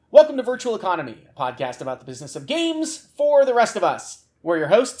welcome to Virtual Economy, a podcast about the business of games for the rest of us. We're your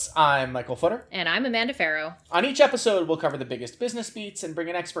hosts. I'm Michael Footer. And I'm Amanda Farrow. On each episode, we'll cover the biggest business beats and bring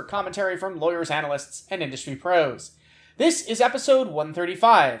an expert commentary from lawyers, analysts, and industry pros. This is episode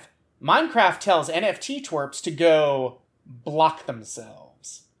 135. Minecraft tells NFT twerps to go block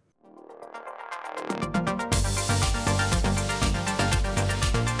themselves.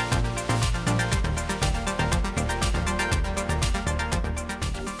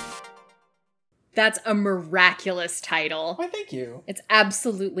 That's a miraculous title. Why, thank you. It's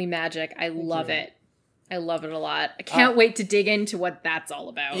absolutely magic. I love you. it. I love it a lot. I can't wait to dig into what that's all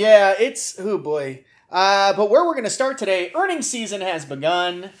about. Yeah, it's... oh boy. But where we're going to start today, earnings season has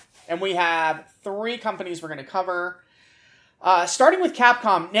begun, and we have 3 companies we're going to cover. Starting with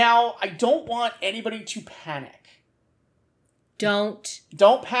Capcom. Now, I don't want anybody to panic. Don't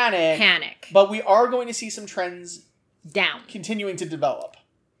panic. But we are going to see some trends down. Continuing to develop.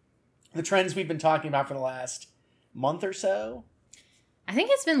 The trends we've been talking about for the last month or so. I think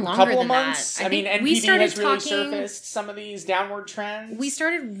it's been longer couple than of months. that. I mean, NPD has really surfaced some of these downward trends. We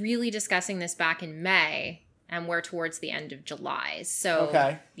started really discussing this back in May, and we're towards the end of July. So,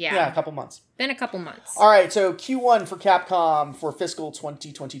 okay. Yeah, a couple months. Been a couple months. All right, so Q1 for Capcom for fiscal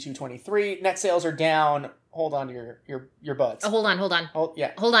 2022-23. Net sales are down. Hold on to your butts. Oh, hold on. Hold on. Hold on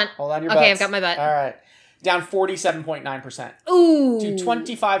your butts. Okay, I've got my butt. All right. Down 47.9%. Ooh. To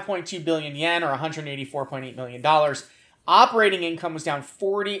 25.2 billion yen, or $184.8 million. Operating income was down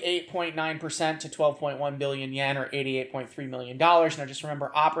 48.9% to 12.1 billion yen, or $88.3 million. Now just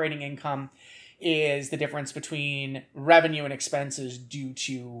remember, operating income is the difference between revenue and expenses due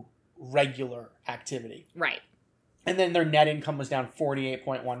to regular activity. Right. And then their net income was down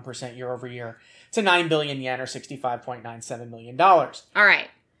 48.1% year over year to 9 billion yen, or $65.97 million. All right.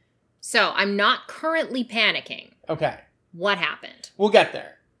 So, I'm not currently panicking. Okay. What happened? We'll get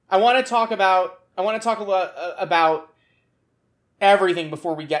there. I want to talk a lot about everything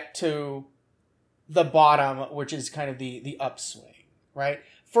before we get to the bottom, which is kind of the upswing, right?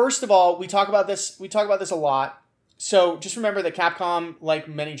 First of all, we talk about this a lot. So, just remember that Capcom, like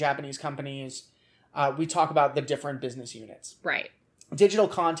many Japanese companies, we talk about the different business units. Right. Digital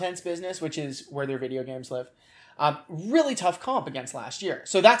contents business, which is where their video games live. Really tough comp against last year.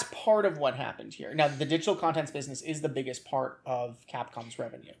 So that's part of what happened here. Now, the digital contents business is the biggest part of Capcom's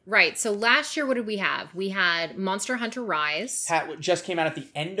revenue. Right. So last year, what did we have? We had Monster Hunter Rise. Just came out at the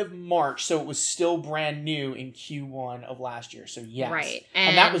end of March, so it was still brand new in Q1 of last year. So yes. Right.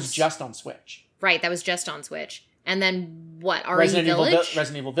 And that was just on Switch. Right. That was just on Switch. And then what? Resident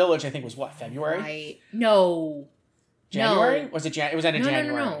Evil Village, I think, was what? February? Right. No. January? No. Was it It was end of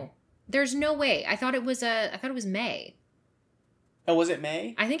January. No. There's no way. I thought it was May. Oh, was it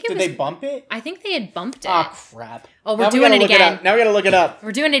May? I think Did they bump it? I think they had bumped it. Oh, crap. Oh, we're doing it again. Now we gotta look it up.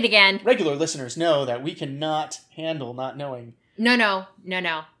 We're doing it again. Regular listeners know that we cannot handle not knowing. No.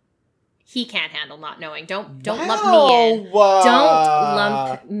 He can't handle not knowing. Don't wow. lump me in. Don't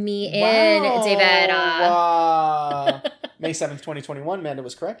lump me in, David. May 7th, 2021, Amanda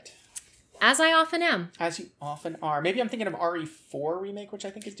was correct. As I often am. As you often are. Maybe I'm thinking of RE4 remake, which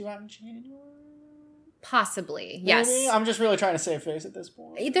I think is due out in January. Possibly, Maybe? yes. I'm just really trying to save face at this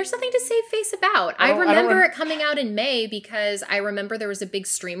point. There's something to save face about. I remember it coming out in May because I remember there was a big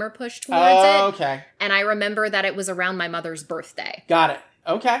streamer push towards it. Okay. And I remember that it was around my mother's birthday. Got it.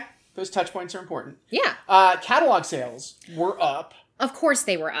 Okay. Those touch points are important. Yeah. Catalog sales were up. Of course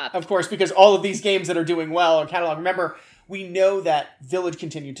they were up. Of course, because all of these games that are doing well are catalog. Remember, we know that Village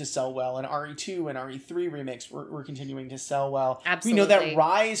continued to sell well, and RE2 and RE3 remakes were continuing to sell well. Absolutely. We know that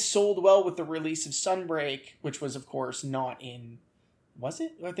Rise sold well with the release of Sunbreak, which was, of course, not in... Was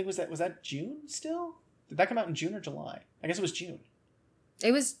it? I think was that June still? Did that come out in June or July? I guess it was June.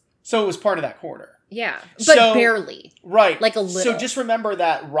 It was... So it was part of that quarter. Yeah, but barely. Right. Like a little. So just remember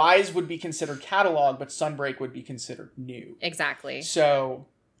that Rise would be considered catalog, but Sunbreak would be considered new. Exactly. So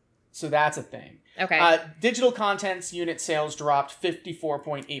that's a thing. Okay. Digital contents unit sales dropped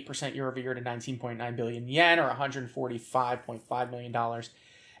 54.8% year over year to 19.9 billion yen, or $145.5 million.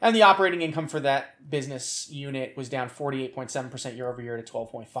 And the operating income for that business unit was down 48.7% year over year to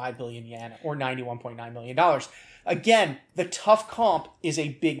 12.5 billion yen, or $91.9 million. Again, the tough comp is a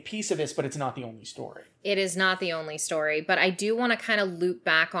big piece of this, but it's not the only story. It is not the only story, but I do want to kind of loop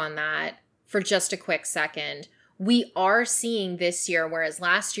back on that for just a quick second. We are seeing this year, whereas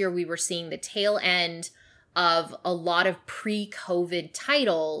last year we were seeing the tail end of a lot of pre-COVID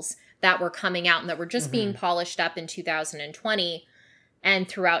titles that were coming out and that were just being polished up in 2020. and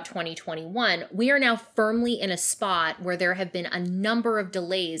throughout 2021, we are now firmly in a spot where there have been a number of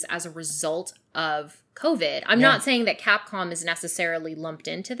delays as a result of COVID. I'm not saying that Capcom is necessarily lumped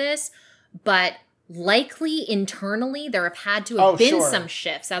into this, but likely internally there have had to have been some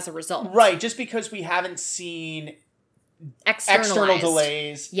shifts as a result. Right, just because we haven't seen external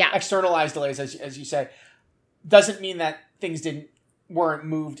delays, externalized delays, as you say, doesn't mean that things weren't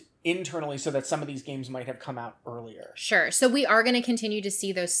moved internally so that some of these games might have come out earlier. Sure. So we are going to continue to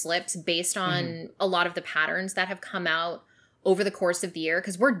see those slips based on a lot of the patterns that have come out over the course of the year,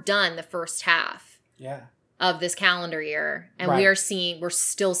 because we're done the first half of this calendar year, and we're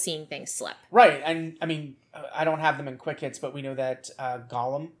still seeing things slip. Right. And I mean, I don't have them in quick hits, but we know that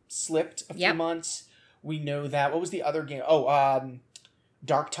Gollum slipped a few months. We know that, what was the other game?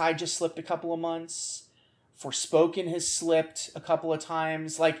 Dark Tide just slipped a couple of months. Forspoken has slipped a couple of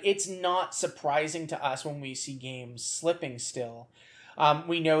times. Like, it's not surprising to us when we see games slipping still.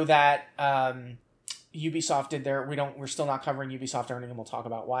 We know that Ubisoft did we're still not covering Ubisoft earning, and we'll talk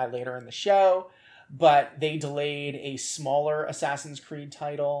about why later in the show, but they delayed a smaller Assassin's Creed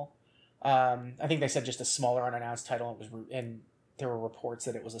title. I think they said just a smaller unannounced title. And there were reports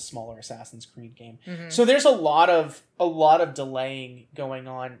that it was a smaller Assassin's Creed game. So there's a lot of delaying going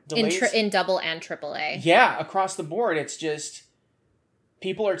on. Delays in double and triple A. Yeah, across the board. It's just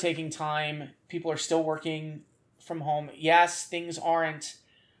people are taking time. People are still working from home. Yes, things aren't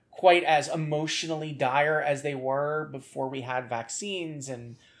quite as emotionally dire as they were before we had vaccines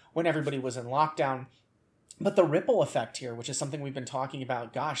and when everybody was in lockdown. But the ripple effect here, which is something we've been talking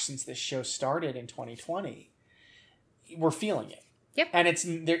about, since this show started in 2020, we're feeling it. Yep.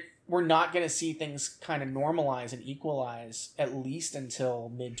 And we're not going to see things kind of normalize and equalize at least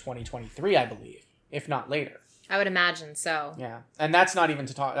until mid-2023, I believe, if not later. I would imagine so. Yeah. And that's not even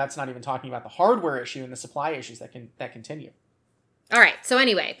talking about the hardware issue and the supply issues that continue. All right. So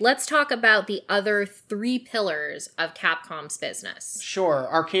anyway, let's talk about the other 3 pillars of Capcom's business. Sure.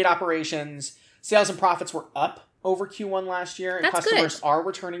 Arcade operations, sales and profits were up over Q1 last year, and customers are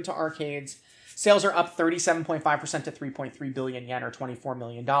returning to arcades. Sales are up 37.5% to 3.3 billion yen, or $24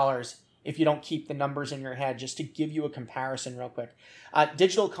 million. If you don't keep the numbers in your head, just to give you a comparison real quick.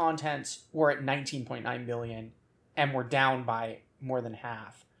 Digital contents were at 19.9 billion and were down by more than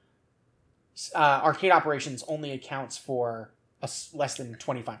half. Arcade operations only accounts for less than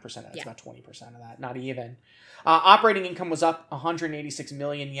 25% of that. It's about 20% of that, not even. Operating income was up 186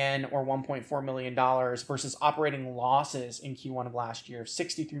 million yen, or $1.4 million, versus operating losses in Q1 of last year of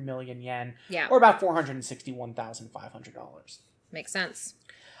 63 million yen, or about $461,500. Makes sense.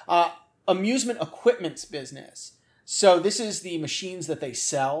 Amusement equipment's business. So this is the machines that they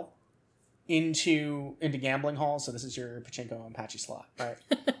sell into gambling halls. So this is your pachinko and patchy slot, right?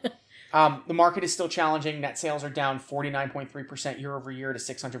 The market is still challenging. Net sales are down 49.3% year over year to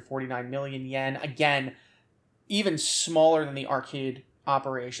 649 million yen. Again, even smaller than the arcade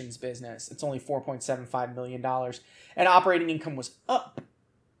operations business. It's only $4.75 million. And operating income was up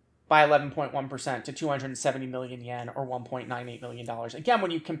by 11.1% to 270 million yen, or $1.98 million. Again,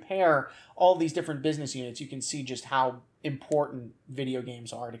 when you compare all these different business units, you can see just how important video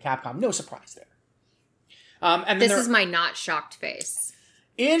games are to Capcom. No surprise there. And this is my not shocked face.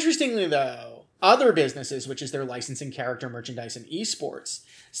 Interestingly, though, other businesses, which is their licensing, character, merchandise, and esports,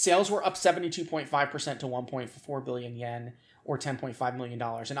 sales were up 72.5% to 1.4 billion yen, or $10.5 million.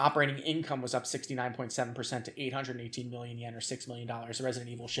 And operating income was up 69.7% to 818 million yen, or $6 million. The Resident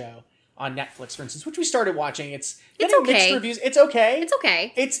Evil show on Netflix, for instance, which we started watching. It's getting mixed reviews. It's okay. It's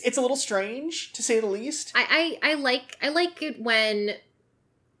okay. It's a little strange, to say the least. I like it when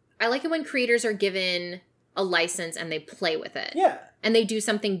creators are given a license and they play with it. Yeah. And they do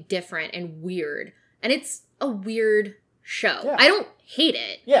something different and weird. And it's a weird show. Yeah. I don't hate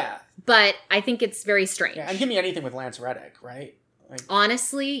it. Yeah. But I think it's very strange. Yeah, and give me anything with Lance Reddick, right?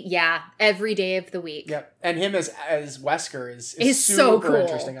 Honestly, yeah. Every day of the week. Yep. And him as Wesker is super so cool.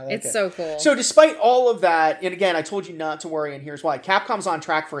 Interesting. I like it. It's so cool. So despite all of that, and again, I told you not to worry, and here's why. Capcom's on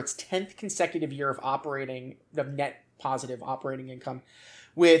track for its 10th consecutive year of net positive operating income,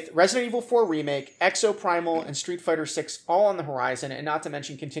 with Resident Evil 4 Remake, Exoprimal, and Street Fighter 6 all on the horizon, and not to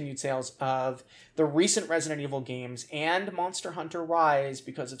mention continued sales of the recent Resident Evil games and Monster Hunter Rise,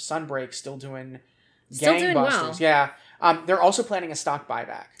 because of Sunbreak still doing gangbusters. Well. Yeah. They're also planning a stock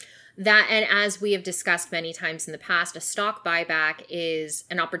buyback. That, and as we have discussed many times in the past, a stock buyback is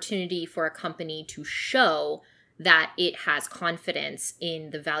an opportunity for a company to show that it has confidence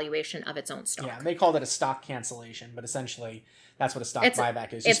in the valuation of its own stock. Yeah, they called it a stock cancellation, but essentially that's what a stock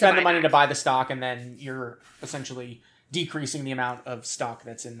buyback is. You spend the money to buy the stock, and then you're essentially decreasing the amount of stock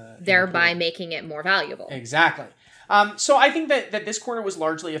that's in the thereby making it more valuable. Exactly. So I think that this quarter was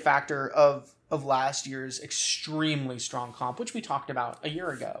largely a factor of last year's extremely strong comp, which we talked about a year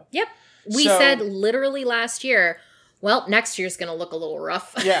ago. Yep. We said literally last year, well, next year's going to look a little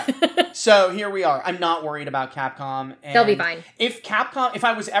rough. Yeah. So here we are. I'm not worried about Capcom. And they'll be fine. If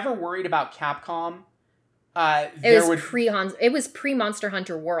I was ever worried about Capcom, it was pre-Monster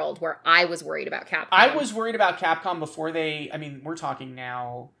Hunter World where I was worried about Capcom. I was worried about Capcom before we're talking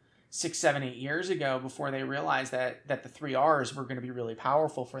now 6, 7, 8 years ago, before they realized that the 3 Rs were going to be really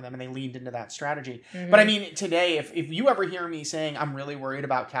powerful for them, and they leaned into that strategy. Mm-hmm. But I mean, today, if you ever hear me saying I'm really worried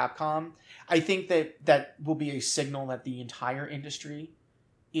about Capcom, I think that will be a signal that the entire industry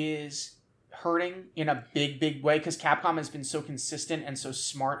is hurting in a big, big way, because Capcom has been so consistent and so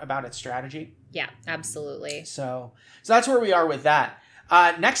smart about its strategy. Yeah, absolutely. So that's where we are with that.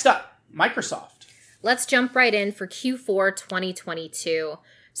 Next up, Microsoft. Let's jump right in for Q4 2022.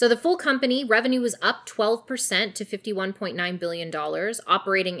 So the full company revenue was up 12% to $51.9 billion.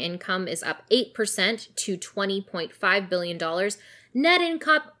 Operating income is up 8% to $20.5 billion. Net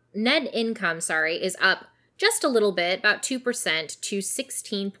income, is up just a little bit, about 2% to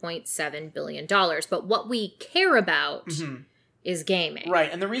 $16.7 billion. But what we care about is gaming. Right.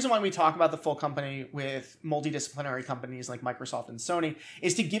 And the reason why we talk about the full company with multidisciplinary companies like Microsoft and Sony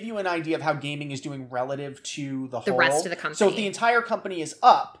is to give you an idea of how gaming is doing relative to the whole. Rest of the company. So if the entire company is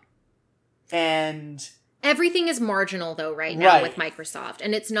up and... Everything is marginal, though, right now with Microsoft.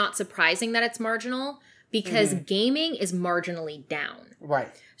 And it's not surprising that it's marginal, because gaming is marginally down. Right.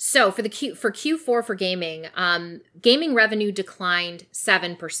 So for Q4 for gaming, gaming revenue declined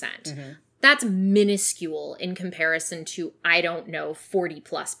 7%. Mm-hmm. That's minuscule in comparison to,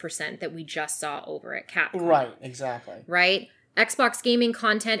 40+% that we just saw over at Capcom. Right, exactly. Right? Xbox gaming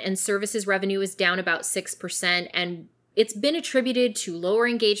content and services revenue is down about 6%, and it's been attributed to lower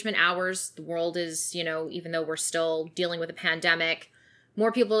engagement hours. The world is, even though we're still dealing with a pandemic,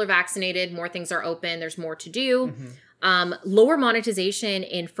 more people are vaccinated, more things are open, there's more to do. Mm-hmm. Lower monetization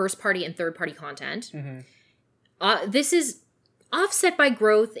in first-party and third-party content. Mm-hmm. This is offset by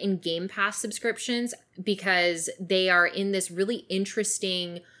growth in Game Pass subscriptions, because they are in this really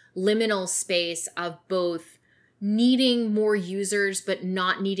interesting liminal space of both needing more users but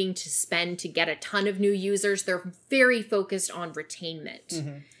not needing to spend to get a ton of new users. They're very focused on retainment.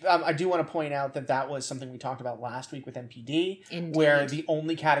 Mm-hmm. I do want to point out that was something we talked about last week with MPD, Indeed. Where the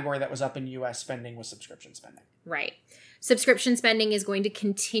only category that was up in US spending was subscription spending. Right. Subscription spending is going to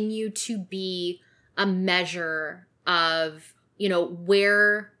continue to be a measure of,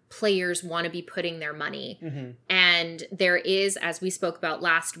 where players want to be putting their money. Mm-hmm. And there is, as we spoke about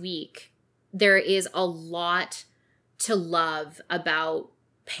last week, there is a lot to love about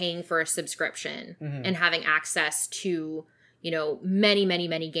paying for a subscription and having access to, many, many,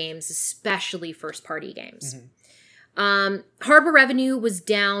 many games, especially first-party games. Mm-hmm. Hardware revenue was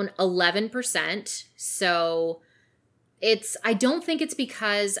down 11%. So I don't think it's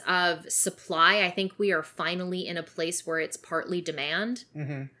because of supply. I think we are finally in a place where it's partly demand.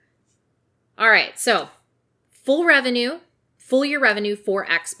 Mm-hmm. All right. So full year revenue for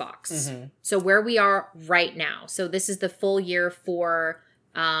Xbox. Mm-hmm. So where we are right now. So this is the full year for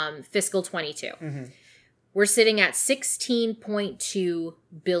fiscal 22. Mm-hmm. We're sitting at $16.2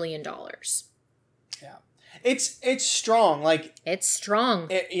 billion. Yeah. It's strong. It's strong.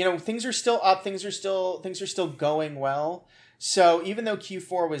 Things are still up. Things are still going well. So even though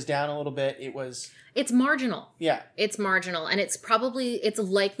Q4 was down a little bit, it's marginal. Yeah. It's marginal. And it's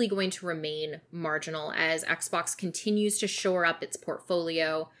likely going to remain marginal as Xbox continues to shore up its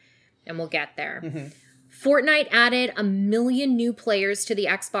portfolio, and we'll get there. Mm-hmm. Fortnite added 1 million new players to the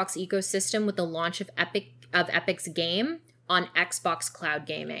Xbox ecosystem with the launch of Epic's game on Xbox Cloud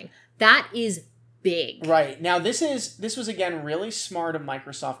Gaming. That is big. Right. Now, this was, again, really smart of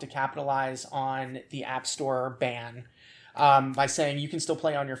Microsoft to capitalize on the App Store ban by saying you can still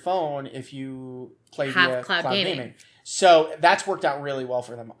play on your phone if you play via cloud gaming. So that's worked out really well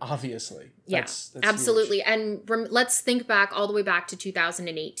for them, obviously. That's absolutely. Huge. And let's think back all the way back to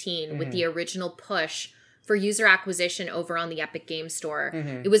 2018 with the original push for user acquisition over on the Epic Game Store.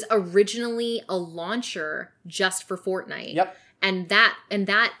 Mm-hmm. It was originally a launcher just for Fortnite. Yep. And that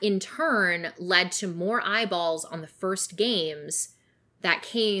in turn led to more eyeballs on the first games that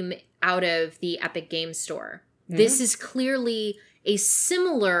came out of the Epic Game Store. Mm-hmm. This is clearly a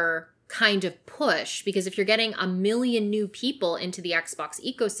similar kind of push, because if you're getting 1 million new people into the Xbox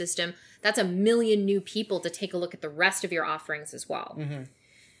ecosystem, that's 1 million new people to take a look at the rest of your offerings as well. Mm-hmm.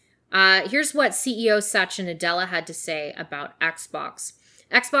 Here's what CEO Satya Nadella had to say about Xbox.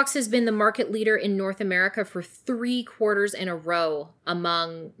 Xbox has been the market leader in North America for 3 quarters in a row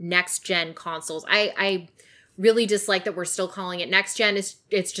among next-gen consoles. I really dislike that we're still calling it next-gen.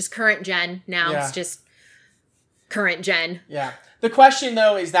 It's just current gen now. Yeah. It's just current gen. Yeah. The question,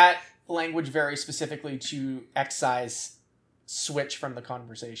 though, is that language very specifically to excise Switch from the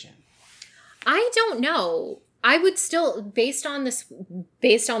conversation? I don't know. I would still, based on the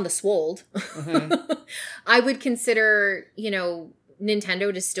swold, I would consider,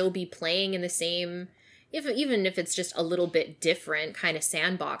 Nintendo to still be playing in the same, even if it's just a little bit different kind of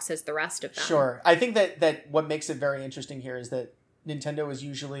sandbox as the rest of them. Sure. I think that what makes it very interesting here is that Nintendo is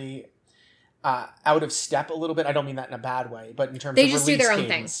usually out of step a little bit. I don't mean that in a bad way, but in terms of release cadence. They just do their own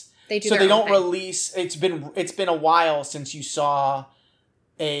thing. So they don't release. It's been a while since you saw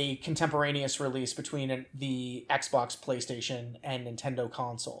a contemporaneous release between the Xbox, PlayStation, and Nintendo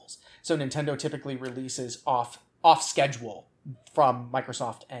consoles. So Nintendo typically releases off schedule from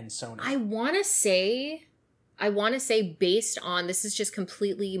Microsoft and Sony. I want to say based on, this is just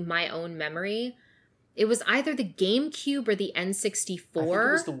completely my own memory, it was either the GameCube or the N64. I think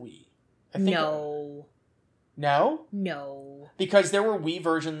it was the Wii. No. No? No. Because there were Wii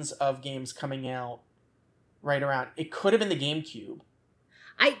versions of games coming out right around. It could have been the GameCube.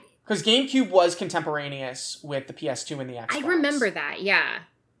 Because GameCube was contemporaneous with the PS2 and the Xbox. I remember that, yeah.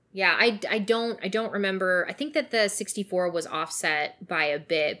 Yeah, I don't remember. I think that the 64 was offset by a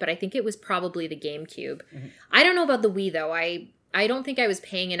bit, but I think it was probably the GameCube. Mm-hmm. I don't know about the Wii, though. I don't think I was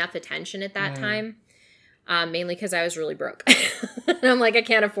paying enough attention at that time, mainly because I was really broke. And I'm like, I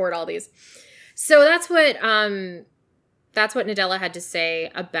can't afford all these. So that's what Nadella had to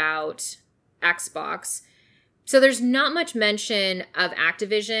say about Xbox. So there's not much mention of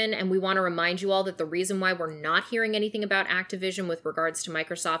Activision, and we want to remind you all that the reason why we're not hearing anything about Activision with regards to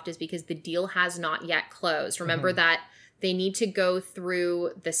Microsoft is because the deal has not yet closed. Remember that they need to go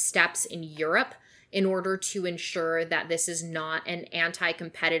through the steps in Europe in order to ensure that this is not an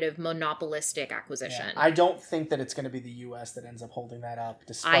anti-competitive, monopolistic acquisition. Yeah, I don't think that it's going to be the U.S. that ends up holding that up.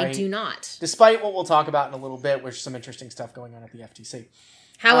 I do not. Despite what we'll talk about in a little bit, which is some interesting stuff going on at the FTC.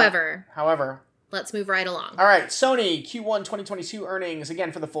 However, let's move right along. All right. Sony Q1 2022 earnings,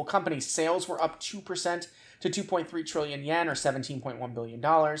 again, for the full company. Sales were up 2% to 2.3 trillion yen, or $17.1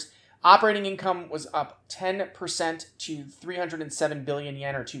 billion. Operating income was up 10% to 307 billion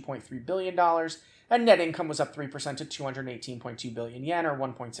yen, or $2.3 billion. And net income was up 3% to 218.2 billion yen, or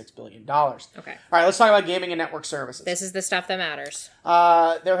 $1.6 billion. Okay. All right, let's talk about gaming and network services. This is the stuff that matters.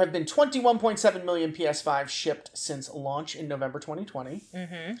 There have been 21.7 million PS5 shipped since launch in November 2020.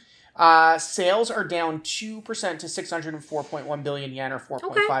 Mm-hmm. Sales are down 2% to 604.1 billion yen, or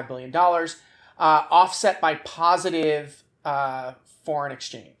 $4.5 billion, offset by positive foreign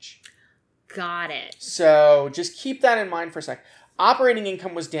exchange. Got it. So just keep that in mind for a sec. Operating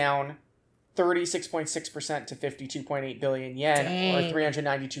income was down 36.6% to 52.8 billion yen, or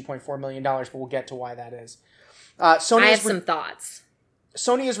 $392.4 million, but we'll get to why that is. Sony I have some thoughts.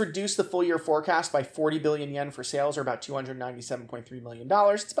 Sony has reduced the full year forecast by 40 billion yen for sales, or about $297.3 million.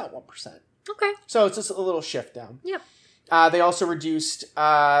 It's about 1%. Okay. So it's just a little shift down. Yep. They also reduced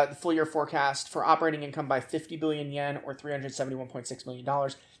the full year forecast for operating income by 50 billion yen, or $371.6 million.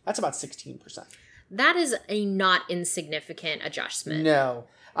 That's about 16%. That is a not insignificant adjustment. No.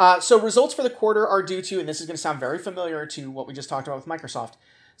 So results for the quarter are due to, and this is going to sound very familiar to what we just talked about with Microsoft,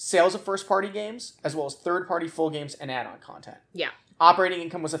 sales of first-party games, as well as third-party full games and add-on content. Yeah. Operating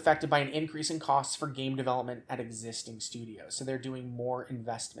income was affected by an increase in costs for game development at existing studios. So they're doing more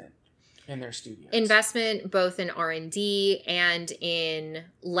investment in their studios. Investment both in R&D and in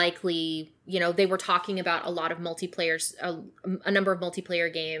likely, they were talking about a lot of multiplayers, a number of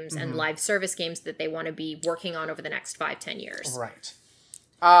multiplayer games and live service games that they want to be working on over the next 5-10 years. Right.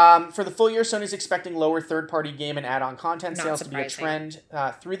 For the full year, Sony's expecting lower third-party game and add-on content sales to be a trend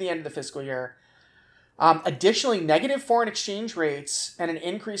through the end of the fiscal year. Additionally, negative foreign exchange rates and an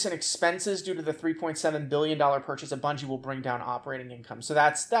increase in expenses due to the $3.7 billion purchase of Bungie will bring down operating income. So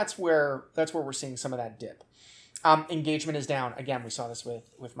that's where we're seeing some of that dip. Engagement is down. Again, we saw this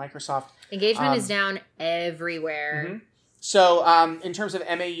with Microsoft. Engagement is down everywhere. Mm-hmm. So in terms of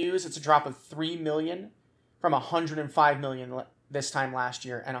MAUs, it's a drop of 3 million from 105 million this time last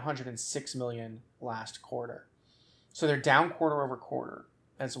year and 106 million last quarter. So they're down quarter over quarter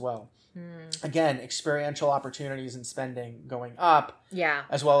as well. Again, experiential opportunities and spending going up. Yeah.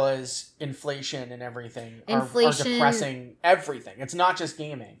 As well as inflation and everything are depressing everything. It's not just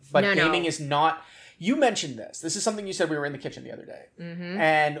gaming. But gaming is not... You mentioned this. This is something you said we were in the kitchen the other day. Mm-hmm.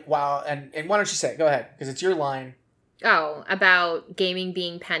 And why don't you say it? Go ahead, because it's your line. Oh, about gaming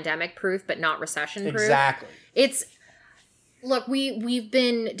being pandemic-proof but not recession-proof? Exactly. look, we've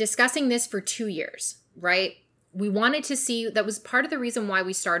been discussing this for 2 years, right? We wanted to see, that was part of the reason why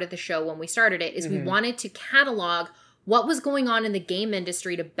we started the show when we started it, is we wanted to catalog what was going on in the game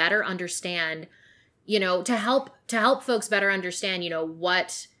industry to better understand, to help folks better understand,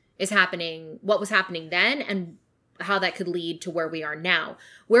 what was happening then and how that could lead to where we are now.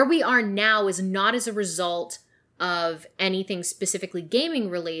 Where we are now is not as a result of anything specifically gaming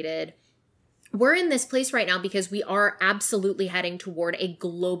related. We're in this place right now because we are absolutely heading toward a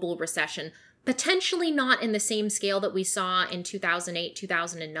global recession, potentially not in the same scale that we saw in 2008,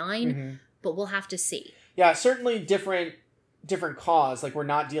 2009, but we'll have to see. Yeah, certainly different cause. Like, we're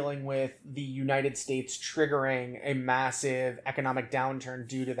not dealing with the United States triggering a massive economic downturn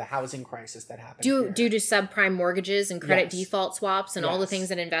due to the housing crisis that happened due to subprime mortgages and credit default swaps and all the things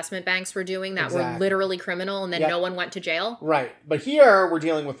that investment banks were doing that were literally criminal, and then no one went to jail. Right. But here we're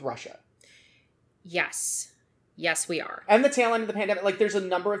dealing with Russia. Yes, we are. And the tail end of the pandemic. Like, there's a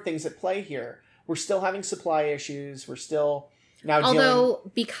number of things at play here. We're still having supply issues. We're still now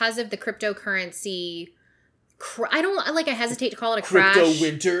because of the cryptocurrency, I hesitate to call it a crash. Crypto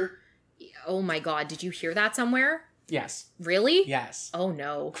winter. Oh my God, did you hear that somewhere? Yes. Really? Yes. Oh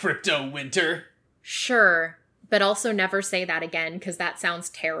no. Crypto winter. Sure, but also never say that again, because that sounds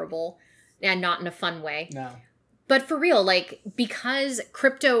terrible and not in a fun way. No. But for real, because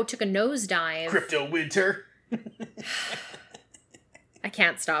crypto took a nosedive. Crypto winter. I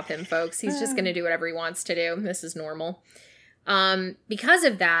can't stop him, folks. He's just going to do whatever he wants to do. This is normal. Because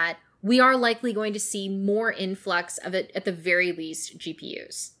of that, we are likely going to see more influx of it, at the very least,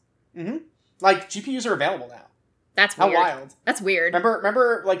 GPUs. Mm-hmm. Like, GPUs are available now. That's weird. How wild. That's weird.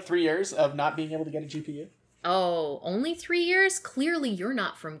 Remember 3 years of not being able to get a GPU? Oh, only 3 years? Clearly, you're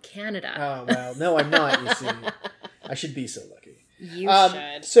not from Canada. Oh, well, no, I'm not, you see. I should be so lucky. You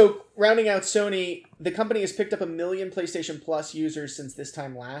should. So, rounding out Sony, the company has picked up 1 million PlayStation Plus users since this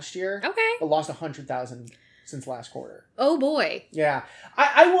time last year. Okay. But lost 100,000 since last quarter. Oh, boy. Yeah.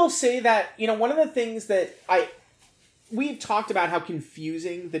 I will say that, one of the things that we've talked about how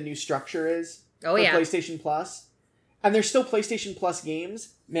confusing the new structure is for PlayStation Plus. And there's still PlayStation Plus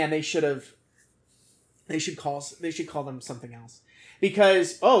games. Man, they should call them something else.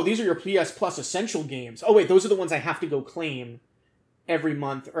 Because, these are your PS Plus Essential games. Oh, wait, those are the ones I have to go claim every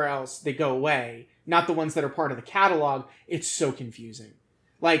month or else they go away. Not the ones that are part of the catalog. It's so confusing.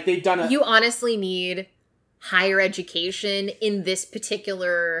 Like, they've done You honestly need higher education in this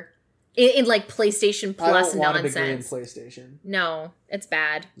particular... In PlayStation Plus nonsense. I don't want a degree in PlayStation. No, it's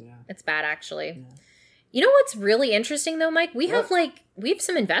bad. Yeah. It's bad, actually. Yeah. You know what's really interesting, though, Mike? We have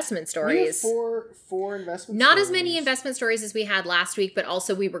some investment stories. We have four investment Not stories. as many investment stories as we had last week, but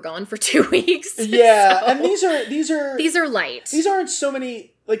also we were gone for 2 weeks. Yeah, so and these are light. These aren't so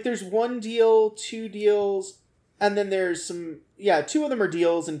many. Like, there's 1 deal, 2 deals, and then there's some. Yeah, 2 of them are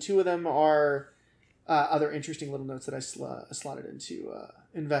deals, and 2 of them are other interesting little notes that I slotted into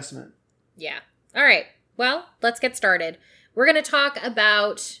investment. Yeah. All right. Well, let's get started. We're going to talk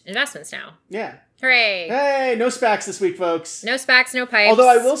about investments now. Yeah. Hooray! Hey, no SPACs this week, folks. No SPACs, no pipes. Although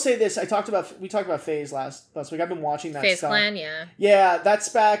I will say this, we talked about FaZe last week. I've been watching that FaZe stuff. Clan, yeah. Yeah, that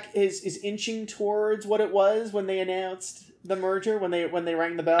SPAC is inching towards what it was when they announced the merger, when they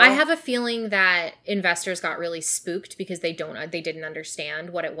rang the bell. I have a feeling that investors got really spooked because they didn't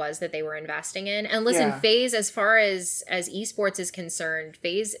understand what it was that they were investing in. And listen, FaZe, as far as esports is concerned,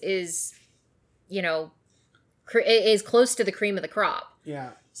 FaZe is, is close to the cream of the crop.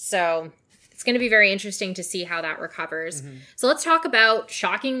 Yeah. So it's going to be very interesting to see how that recovers. Mm-hmm. So let's talk about,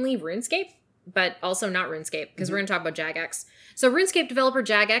 shockingly, RuneScape, but also not RuneScape, because we're going to talk about Jagex. So RuneScape developer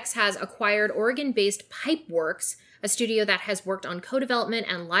Jagex has acquired Oregon-based Pipeworks, a studio that has worked on co-development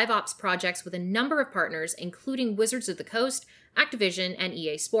and live ops projects with a number of partners, including Wizards of the Coast, Activision, and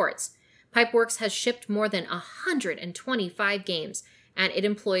EA Sports. Pipeworks has shipped more than 125 games, and it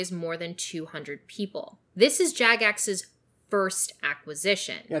employs more than 200 people. This is Jagex's first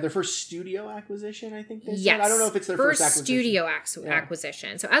acquisition. Yeah, their first studio acquisition, I think they said. Yes. I don't know if it's their first acquisition. Studio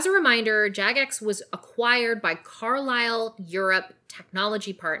acquisition. So as a reminder, Jagex was acquired by Carlyle Europe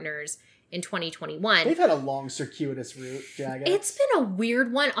Technology Partners in 2021. They've had a long circuitous route, Jagex. It's been a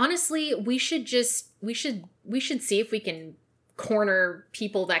weird one. Honestly, we should see if we can corner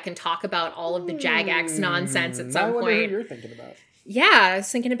people that can talk about all of the Jagex nonsense at some point. I wonder who you're thinking about. Yeah, I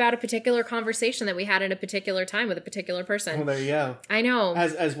was thinking about a particular conversation that we had at a particular time with a particular person. Well, there you go. I know.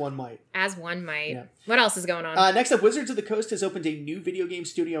 As one might. As one might. Yeah. What else is going on? Next up, Wizards of the Coast has opened a new video game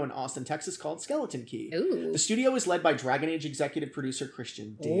studio in Austin, Texas called Skeleton Key. Ooh. The studio is led by Dragon Age executive producer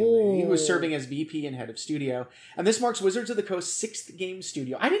Christian Daly, who is serving as VP and head of studio. And this marks Wizards of the Coast's 6th game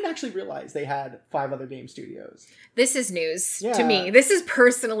studio. I didn't actually realize they had 5 other game studios. This is news to me. This is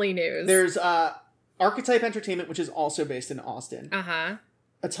personally news. There's Archetype Entertainment, which is also based in Austin. Uh-huh.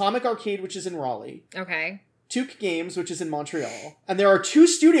 Atomic Arcade, which is in Raleigh. Okay. Tuque Games, which is in Montreal. And there are 2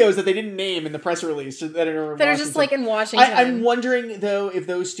 studios that they didn't name in the press release that are in Washington. Just like in Washington. I'm wondering, though, if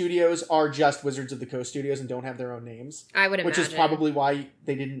those studios are just Wizards of the Coast studios and don't have their own names. I would imagine. Which is probably why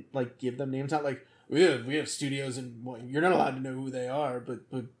they didn't give them names. Not like, we have studios and you're not allowed to know who they are,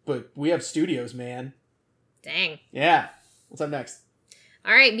 but we have studios, man. Dang. Yeah. What's up next?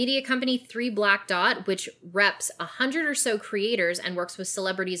 All right, media company 3 Black Dot, which reps 100 or so creators and works with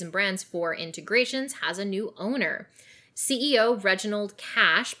celebrities and brands for integrations, has a new owner. CEO Reginald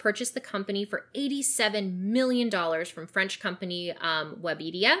Cash purchased the company for $87 million from French company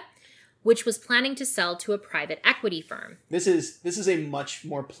Webedia, which was planning to sell to a private equity firm. This is a much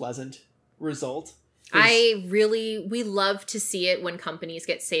more pleasant result. We love to see it when companies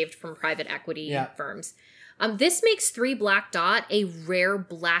get saved from private equity firms. This makes 3 Black Dot a rare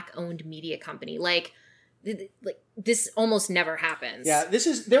Black-owned media company. Like this almost never happens. Yeah,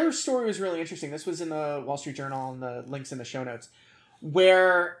 their story was really interesting. This was in the Wall Street Journal, and the link's in the show notes,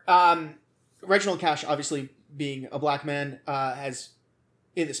 where Reginald Cash, obviously being a Black man,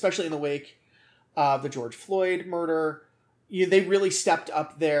 especially in the wake of the George Floyd murder, they really stepped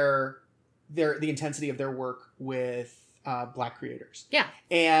up the intensity of their work with Black creators. Yeah.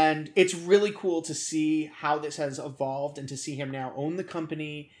 And it's really cool to see how this has evolved and to see him now own the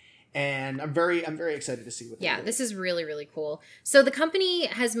company. And I'm very excited to see what they do. This is really, really cool. So the company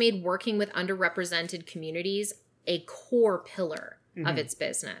has made working with underrepresented communities a core pillar of its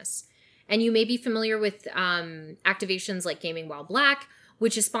business. And you may be familiar with activations like Gaming While Black,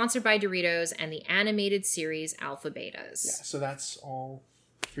 which is sponsored by Doritos, and the animated series Alpha Betas. Yeah, so that's all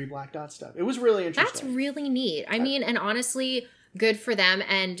 3 Black Dot stuff. It was really interesting. That's really neat. I mean, and honestly, good for them.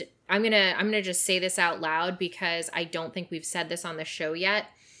 And I'm gonna just say this out loud because I don't think we've said this on the show yet.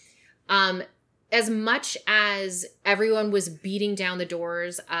 As much as everyone was beating down the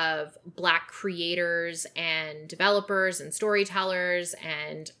doors of Black creators and developers and storytellers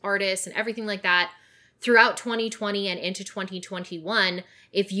and artists and everything like that throughout 2020 and into 2021,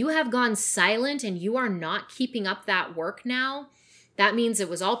 if you have gone silent and you are not keeping up that work now, that means it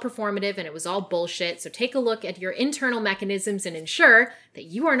was all performative and it was all bullshit. So take a look at your internal mechanisms and ensure that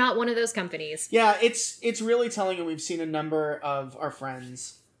you are not one of those companies. Yeah, it's really telling, and we've seen a number of our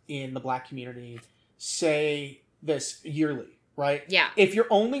friends in the Black community say this yearly, right? Yeah. If you're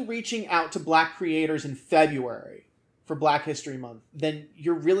only reaching out to Black creators in February for Black History Month, then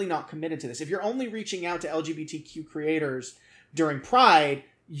you're really not committed to this. If you're only reaching out to LGBTQ creators during Pride,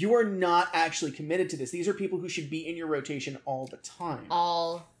 you are not actually committed to this. These are people who should be in your rotation all the time.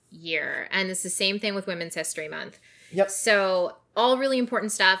 All year. And it's the same thing with Women's History Month. Yep. So all really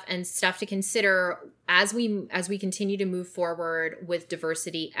important stuff and stuff to consider as we continue to move forward with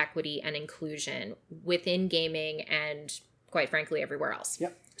diversity, equity, and inclusion within gaming and, quite frankly, everywhere else.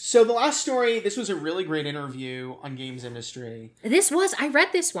 Yep. So the last story, this was a really great interview on Games Industry. I read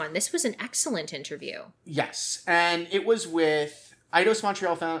this one. This was an excellent interview. Yes. And it was with Eidos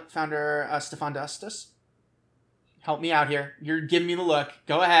Montreal founder Stéphane D'Astus. Help me out here. You're giving me the look.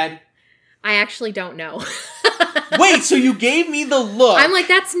 Go ahead. I actually don't know. Wait, so you gave me the look. I'm like,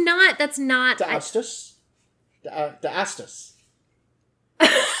 that's not. D'Astus? D'Astus.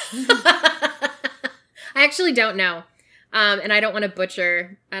 I actually don't know. And I don't want to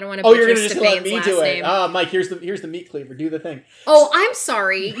butcher. You're gonna just let me do it. Mike, here's the meat cleaver. Do the thing. Oh, I'm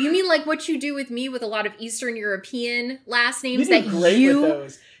sorry. You mean like what you do with me with a lot of Eastern European last names you do great with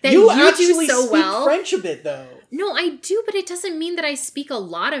those. You actually do so speak well. French a bit though. No, I do, but it doesn't mean that I speak a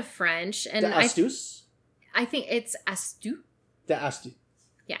lot of French. And D'Astus? I think it's Astu. D'Astu.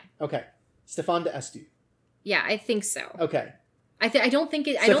 Yeah. Okay. Stéphane D'Astu. Yeah, I think so. Okay. I don't think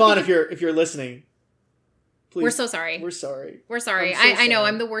it. Stéphane, if you're listening, please. We're so sorry. We're sorry. We're sorry. I know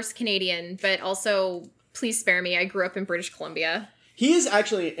I'm the worst Canadian, but also please spare me. I grew up in British Columbia. He is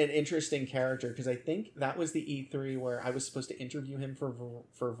actually an interesting character because I think that was the E3 where I was supposed to interview him for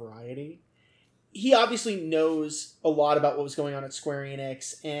Variety. He obviously knows a lot about what was going on at Square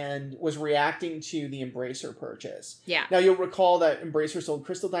Enix and was reacting to the Embracer purchase. Yeah. Now, you'll recall that Embracer sold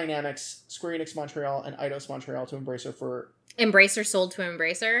Crystal Dynamics, Square Enix Montreal, and Eidos Montreal to Embracer for... Embracer sold to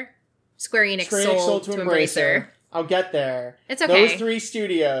Embracer? Square Enix sold to Embracer. I'll get there. It's okay. Those 3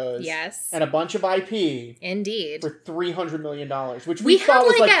 studios. Yes. And a bunch of IP. Indeed. For $300 million, which we thought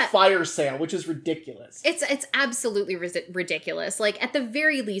was like fire sale, which is ridiculous. It's absolutely ridiculous. Like, at the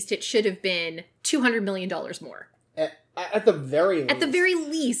very least, it should have been $200 million more. At the very least. At the very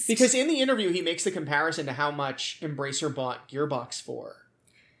least. Because in the interview, he makes the comparison to how much Embracer bought Gearbox for.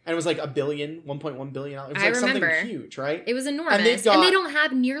 And it was like $1 billion, $1.1 billion. It was like something huge, right? It was enormous. And they don't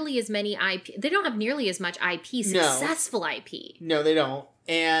have nearly as many IP. They don't have nearly as much IP, successful IP. No, they don't.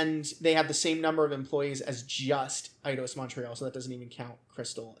 And they have the same number of employees as just Eidos Montreal. So that doesn't even count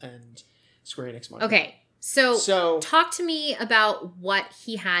Crystal and Square Enix Montreal. Okay. So talk to me about what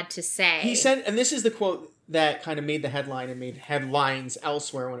he had to say. He said, and this is the quote that kind of made the headline and made headlines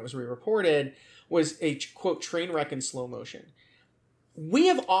elsewhere when it was re-reported, was a, quote, train wreck in slow motion. We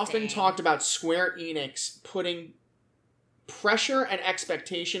have often talked about Square Enix putting pressure and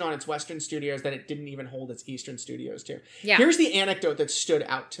expectation on its Western studios that it didn't even hold its Eastern studios to. Yeah. Here's the anecdote that stood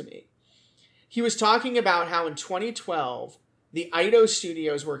out to me. He was talking about how in 2012, the Eidos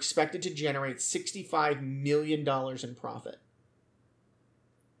studios were expected to generate $65 million in profit.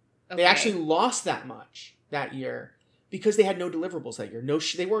 Okay. They actually lost that much that year because they had no deliverables that year.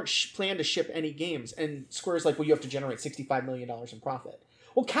 They weren't planned to ship any games. And Square's like, well, you have to generate $65 million in profit.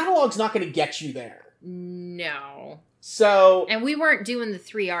 Well, catalog's not going to get you there. No. So... And we weren't doing the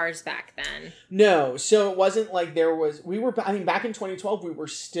 3 Rs back then. No. So it wasn't like there was... I mean, back in 2012, we were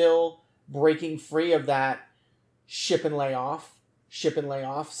still breaking free of that ship and lay off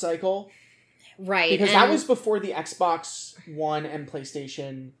cycle. Right. Because that was before the Xbox One and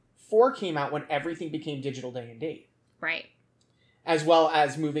PlayStation 4 came out, when everything became digital day and date. Right. As well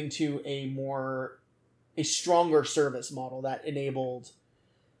as moving to a stronger service model that enabled...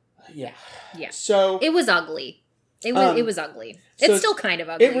 Yeah. So... It was ugly. It was ugly. It's still kind of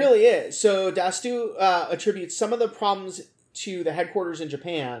ugly. It really is. So Dastu attributes some of the problems to the headquarters in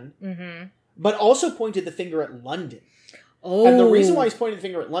Japan, but also pointed the finger at London. Oh. And the reason why he's pointing the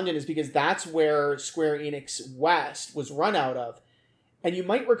finger at London is because that's where Square Enix West was run out of. And you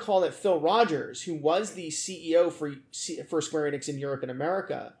might recall that Phil Rogers, who was the CEO for Square Enix in Europe and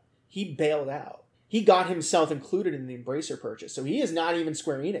America, he bailed out. He got himself included in the Embracer purchase. So he is not even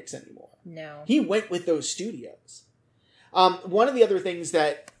Square Enix anymore. No. He went with those studios. One of the other things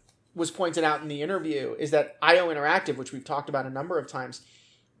that was pointed out in the interview is that IO Interactive, which we've talked about a number of times,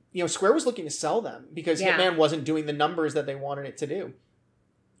 Square was looking to sell them because Hitman wasn't doing the numbers that they wanted it to do.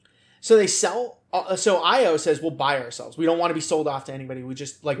 So they sell. So IO says, we'll buy ourselves. We don't want to be sold off to anybody. We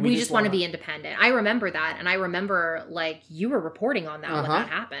just want to be independent. I remember that. And I remember you were reporting on that when that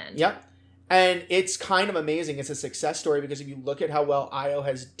happened. Yep. And it's kind of amazing. It's a success story because if you look at how well IO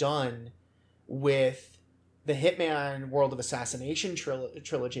has done with the Hitman World of Assassination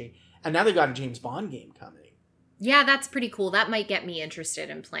trilogy, and now they've got a James Bond game coming. Yeah, that's pretty cool. That might get me interested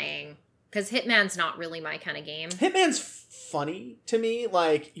in playing because Hitman's not really my kind of game. Hitman's funny to me.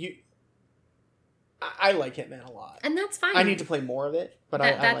 Like I like Hitman a lot. And that's fine. I need to play more of it, but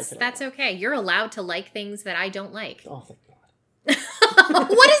I like it. That's okay. You're allowed to like things that I don't like. Oh, thank God.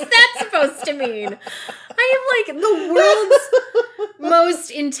 What is that supposed to mean? I am like the world's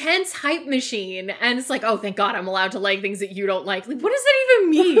most intense hype machine. And it's like, oh, thank God I'm allowed to like things that you don't like. Like, what does that even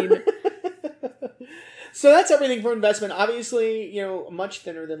mean? So that's everything for investment. Obviously, much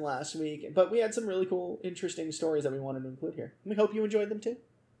thinner than last week. But we had some really cool, interesting stories that we wanted to include here. We hope you enjoyed them too.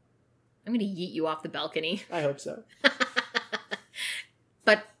 I'm going to yeet you off the balcony. I hope so.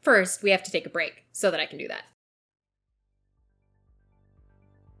 But first, we have to take a break so that I can do that.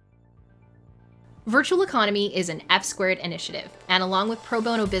 Virtual Economy is an F-Squared initiative, and along with pro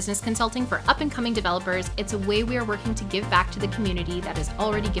bono business consulting for up-and-coming developers, it's a way we are working to give back to the community that has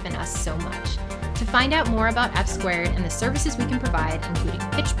already given us so much. To find out more about F-Squared and the services we can provide, including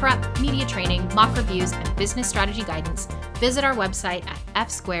pitch prep, media training, mock reviews, and business strategy guidance, visit our website at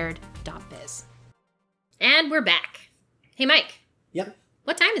fsquared.biz. And we're back. Hey, Mike. Yep.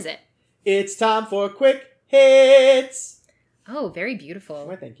 What time is it? It's time for quick hits. Oh, very beautiful.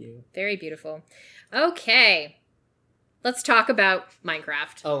 Well, thank you. Very beautiful. Okay. Let's talk about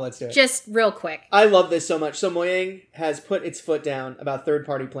Minecraft. Oh, let's do it. Just real quick. I love this so much. So Mojang has put its foot down about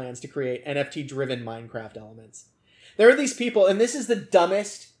third-party plans to create NFT-driven Minecraft elements. There are these people, and this is the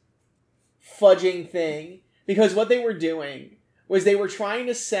dumbest fudging thing, because what they were doing was they were trying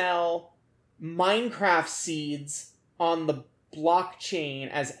to sell Minecraft seeds on the blockchain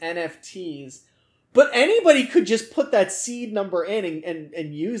as NFTs, but anybody could just put that seed number in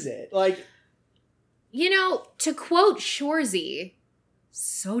and use it. Like, to quote Shorzy,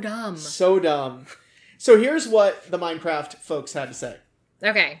 so dumb. So dumb. So here's what the Minecraft folks had to say.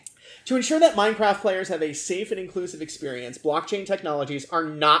 Okay. To ensure that Minecraft players have a safe and inclusive experience, blockchain technologies are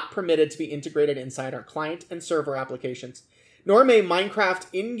not permitted to be integrated inside our client and server applications, nor may Minecraft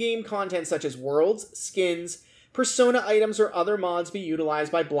in-game content such as worlds, skins, persona items, or other mods be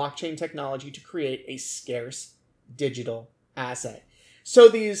utilized by blockchain technology to create a scarce digital asset. So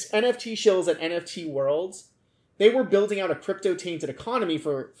these NFT shills at NFT Worlds, they were building out a crypto-tainted economy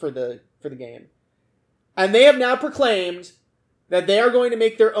for the game. And they have now proclaimed that they are going to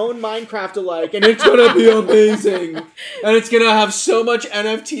make their own Minecraft alike, and it's going to be amazing. And it's going to have so much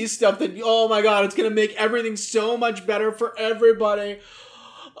NFT stuff that, oh my god, it's going to make everything so much better for everybody.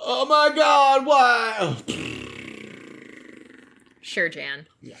 Oh my god, why? Sure, Jan.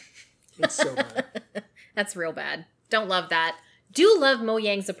 Yeah, it's so bad. That's real bad. Don't love that. Do love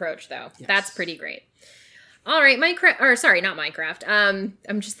Mojang's approach, though. Yes. That's pretty great. All right, Minecraft, or sorry, not Minecraft.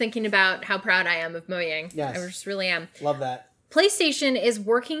 I'm just thinking about how proud I am of Mojang. Yes. I just really am. Love that. PlayStation is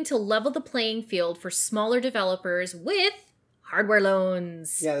working to level the playing field for smaller developers with hardware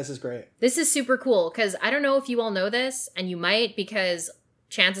loans. Yeah, this is great. This is super cool because I don't know if you all know this, and you might because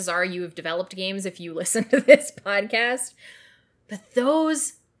chances are you have developed games if you listen to this podcast. But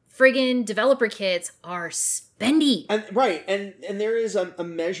those friggin' developer kits are spendy. And right, and there is a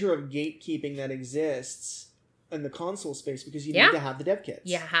measure of gatekeeping that exists in the console space because you need to have the dev kits.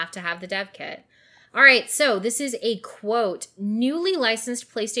 You have to have the dev kit. All right, so this is a quote. Newly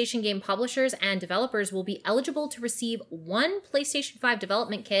licensed PlayStation game publishers and developers will be eligible to receive one PlayStation 5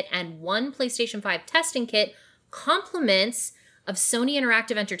 development kit and one PlayStation 5 testing kit, compliments of Sony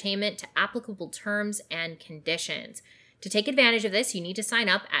Interactive Entertainment to applicable terms and conditions. To take advantage of this, you need to sign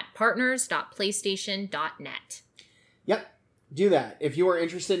up at partners.playstation.net. Yep, do that. If you are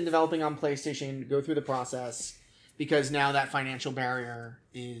interested in developing on PlayStation, go through the process. Because now that financial barrier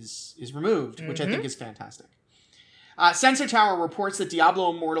is removed, which I think is fantastic. Sensor Tower reports that Diablo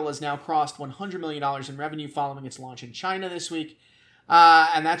Immortal has now crossed $100 million in revenue following its launch in China this week.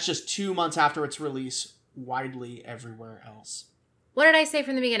 And that's just 2 months after its release widely everywhere else. What did I say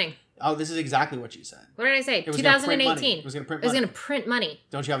from the beginning? Oh, this is exactly what you said. What did I say? It was 2018. It was going to print money. It was money. going to print money.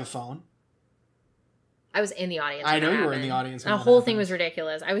 Don't you have a phone? I was in the audience. I know you were in the audience. The whole thing was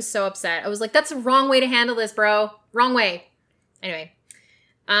ridiculous. I was so upset. I was like, that's the wrong way to handle this, bro. Wrong way. Anyway,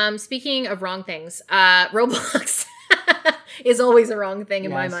 speaking of wrong things, Roblox is always a wrong thing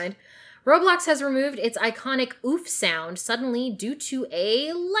in my mind. Roblox has removed its iconic oof sound suddenly due to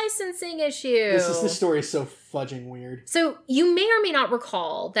a licensing issue. This story is so fudging weird. So you may or may not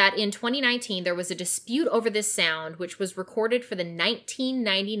recall that in 2019, there was a dispute over this sound, which was recorded for the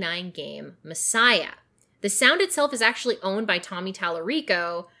 1999 game Messiah. The sound itself is actually owned by Tommy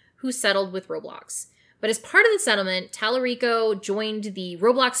Tallarico, who settled with Roblox. But as part of the settlement, Tallarico joined the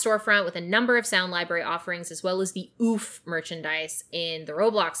Roblox storefront with a number of sound library offerings, as well as the OOF merchandise in the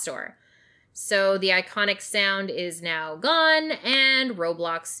Roblox store. So the iconic sound is now gone, and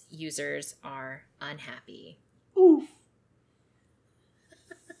Roblox users are unhappy. Oof.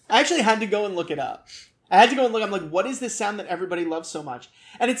 I actually had to go and look it up. I'm like, what is this sound that everybody loves so much?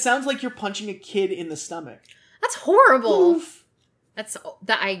 And it sounds like you're punching a kid in the stomach. That's horrible. Oof.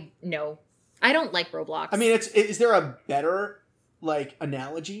 No. I don't like Roblox. I mean, is there a better,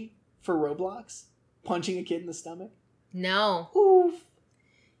 analogy for Roblox? Punching a kid in the stomach? No. Oof.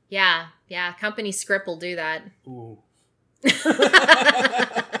 Yeah. Company script will do that. Ooh.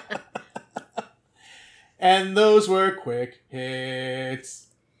 And those were quick hits.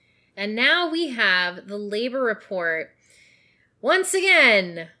 And now we have the labor report. Once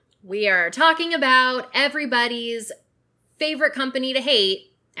again, we are talking about everybody's favorite company to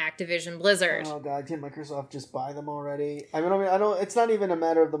hate, Activision Blizzard. Oh god, can't Microsoft just buy them already? I don't. It's not even a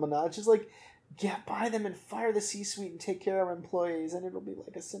matter of the monopoly. It's just buy them and fire the C-suite and take care of our employees, and it'll be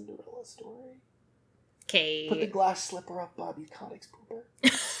like a Cinderella story. Okay. Put the glass slipper up Bobby Kotick's pooper.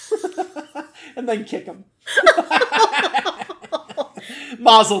 And then kick him.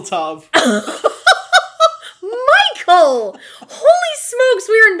 Mazel tov. Michael! Holy smokes,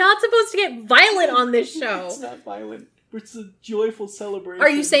 we are not supposed to get violent on this show. It's not violent. It's a joyful celebration. Are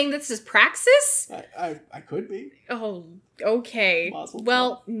you saying this is praxis? I could be. Oh, okay. Mazel tov.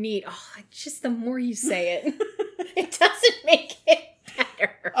 Well, neat. Oh, just the more you say it, it doesn't make it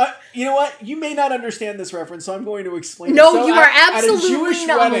better. You know what? You may not understand this reference, so I'm going to explain No, it. So you are absolutely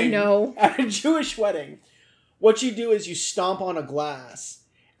not. At a Jewish wedding, what you do is you stomp on a glass.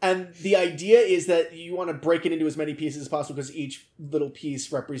 And the idea is that you want to break it into as many pieces as possible because each little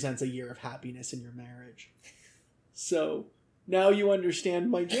piece represents a year of happiness in your marriage. So, now you understand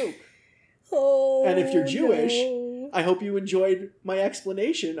my joke. Oh, and if you're Jewish, no. I hope you enjoyed my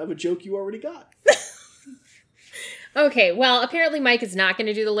explanation of a joke you already got. Okay, well, apparently Mike is not going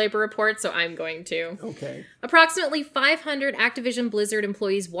to do the labor report, so I'm going to. Okay. Approximately 500 Activision Blizzard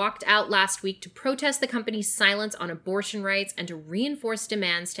employees walked out last week to protest the company's silence on abortion rights and to reinforce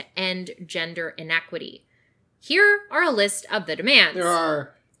demands to end gender inequity. Here are a list of the demands. There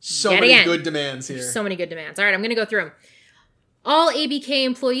are so many good demands here. So many good demands. All right, I'm going to go through them. All ABK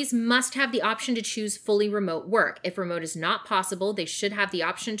employees must have the option to choose fully remote work. If remote is not possible, they should have the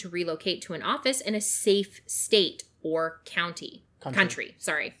option to relocate to an office in a safe state or country,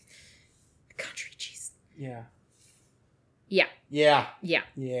 sorry. Country, jeez. Yeah. Yeah. Yeah. Yeah.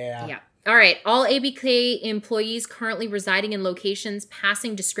 Yeah. Yeah. All right. All ABK employees currently residing in locations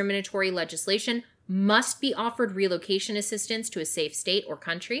passing discriminatory legislation must be offered relocation assistance to a safe state or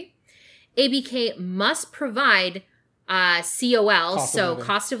country. ABK must provide COL,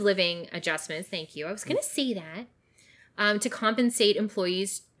 cost of living adjustments. Thank you. I was going to say that. To compensate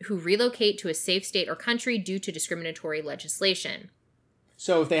employees who relocate to a safe state or country due to discriminatory legislation.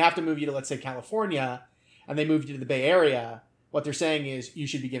 So if they have to move you to, let's say, California, and they move you to the Bay Area, what they're saying is you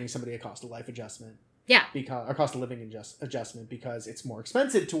should be giving somebody a cost of life adjustment. Yeah. Or cost of living adjustment because it's more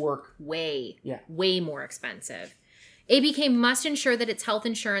expensive to work. Way more expensive. ABK must ensure that its health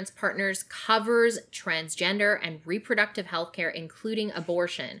insurance partners covers transgender and reproductive health care, including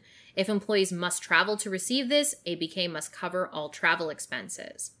abortion. If employees must travel to receive this, ABK must cover all travel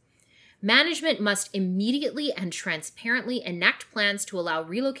expenses. Management must immediately and transparently enact plans to allow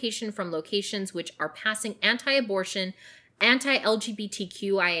relocation from locations which are passing anti-abortion,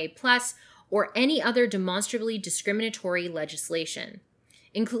 anti-LGBTQIA+, or any other demonstrably discriminatory legislation.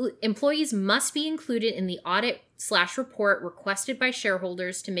 Employees must be included in the audit/report requested by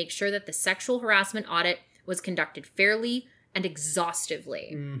shareholders to make sure that the sexual harassment audit was conducted fairly and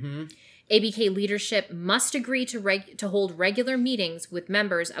exhaustively. Mm-hmm. ABK leadership must agree to hold regular meetings with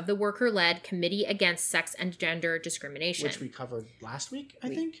members of the worker-led Committee Against Sex and Gender Discrimination. Which we covered last week, I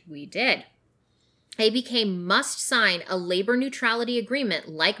think? We did. ABK must sign a labor neutrality agreement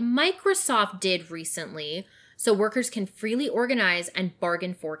like Microsoft did recently, so workers can freely organize and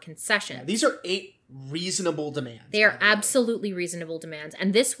bargain for concessions. Yeah, these are 8 reasonable demands. They are absolutely reasonable demands.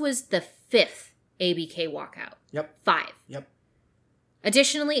 And this was the 5th ABK walkout. Yep. 5. Yep.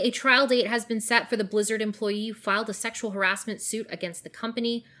 Additionally, a trial date has been set for the Blizzard employee who filed a sexual harassment suit against the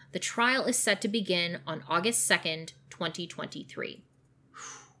company. The trial is set to begin on August 2nd, 2023.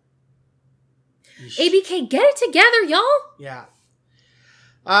 ABK, get it together, y'all! Yeah.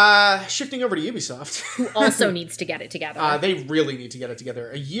 Shifting over to Ubisoft. Who also needs to get it together. They really need to get it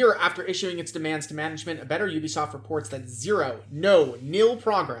together. A year after issuing its demands to management, A Better Ubisoft reports that nil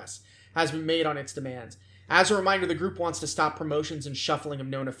progress has been made on its demands. As a reminder, the group wants to stop promotions and shuffling of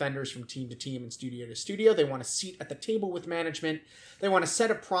known offenders from team to team and studio to studio. They want a seat at the table with management. They want a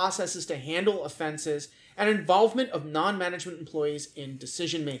set of processes to handle offenses and involvement of non-management employees in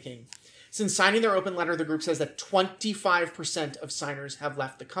decision-making. Since signing their open letter, the group says that 25% of signers have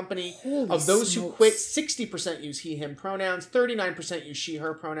left the company. Holy of those smokes. quit, 60% use he, him pronouns, 39% use she,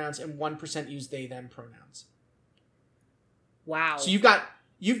 her pronouns, and 1% use they, them pronouns. Wow. So you've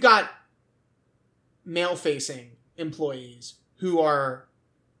got male-facing employees who are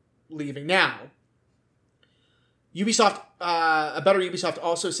leaving now. Ubisoft, A Better Ubisoft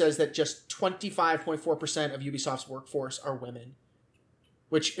also says that just 25.4% of Ubisoft's workforce are women,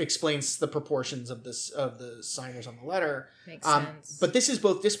 which explains the proportions of the signers on the letter. Makes sense. But this is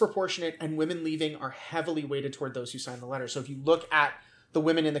both disproportionate, and women leaving are heavily weighted toward those who signed the letter. So if you look at the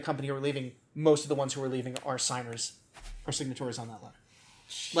women in the company who are leaving, most of the ones who are leaving are signatories on that letter.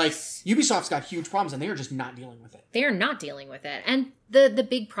 Like, Ubisoft's got huge problems, and they are just not dealing with it. They are not dealing with it. And the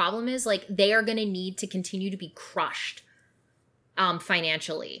big problem is, like, they are going to need to continue to be crushed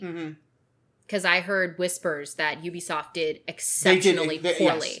financially. Mm-hmm. Because I heard whispers that Ubisoft did exceptionally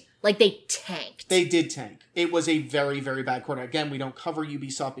poorly. Yes. Like, they tanked. They did tank. It was a very, very bad quarter. Again, we don't cover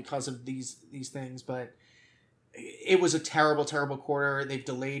Ubisoft because of these things, but it was a terrible, terrible quarter. They've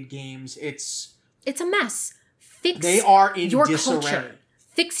delayed games. It's a mess. They are in your disarray. Culture.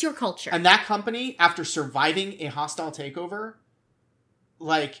 Fix your culture. And that company, after surviving a hostile takeover,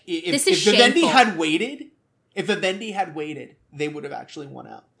 like, if shameful. If Vivendi had waited, they would have actually won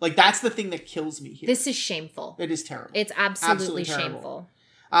out. Like, that's the thing that kills me here. This is shameful. It is terrible. It's absolutely shameful.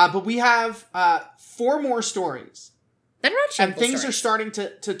 But we have 4 more stories. They're not shameful And things stories. are starting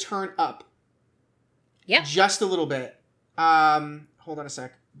to turn up. Yeah. Just a little bit. Hold on a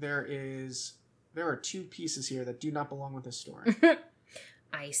sec. There are 2 pieces here that do not belong with this story.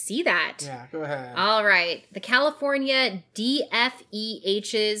 I see that. Yeah, go ahead. All right. The California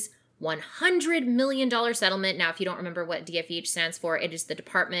DFEH's $100 million settlement. Now, if you don't remember what DFEH stands for, it is the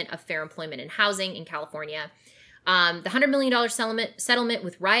Department of Fair Employment and Housing in California. The $100 million settlement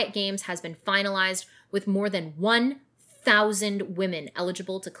with Riot Games has been finalized, with more than 1,000 women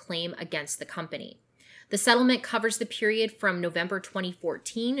eligible to claim against the company. The settlement covers the period from November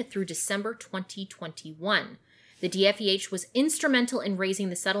 2014 through December 2021. The DFEH was instrumental in raising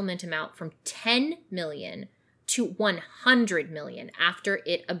the settlement amount from $10 million to $100 million after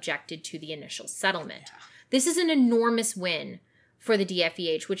it objected to the initial settlement. Yeah. This is an enormous win for the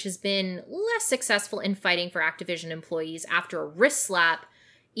DFEH, which has been less successful in fighting for Activision employees after a wrist slap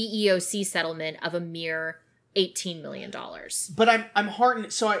EEOC settlement of a mere $18 million. But I'm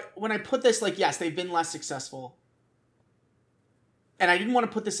heartened. So when I put this, like, yes, they've been less successful. And I didn't want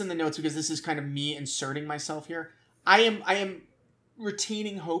to put this in the notes because this is kind of me inserting myself here. I am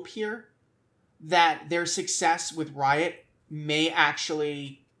retaining hope here that their success with Riot may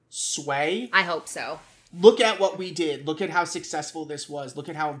actually sway. I hope so. Look at what we did. Look at how successful this was. Look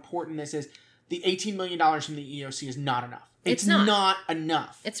at how important this is. The $18 million from the EEOC is not enough. It's not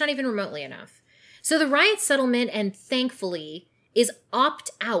enough. It's not even remotely enough. So the Riot settlement, and thankfully, is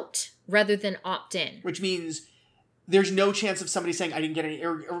opt-out rather than opt-in. Which means there's no chance of somebody saying, I didn't get any,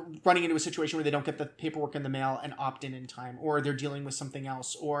 or running into a situation where they don't get the paperwork in the mail and opt in time, or they're dealing with something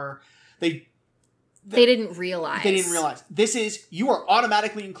else, or they didn't realize. This is, you are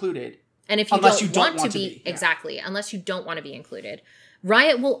automatically included. And if you don't want to be. Exactly, unless you don't want to be included.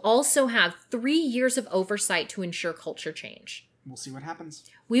 Riot will also have 3 years of oversight to ensure culture change. We'll see what happens.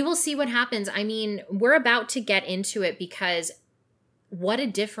 We will see what happens. I mean, we're about to get into it because what a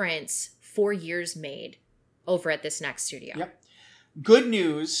difference 4 years made over at this next studio. Yep. Good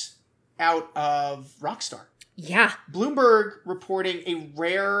news out of Rockstar. Yeah. Bloomberg reporting a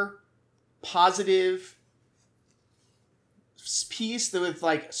rare positive piece with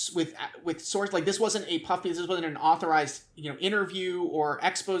source, like, this wasn't a puff piece, this wasn't an authorized interview or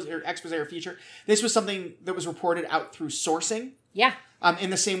expose or feature. This was something that was reported out through sourcing. Yeah.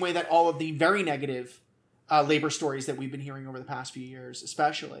 In the same way that all of the very negative labor stories that we've been hearing over the past few years,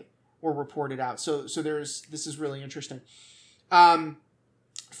 especially, were reported out. So this is really interesting.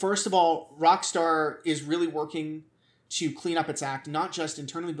 First of all, Rockstar is really working to clean up its act, not just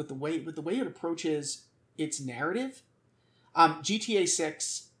internally, but the way it approaches its narrative. GTA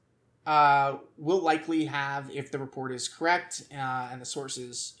 6 will likely have, if the report is correct and the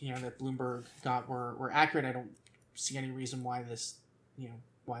sources that Bloomberg got were accurate. I don't see any reason why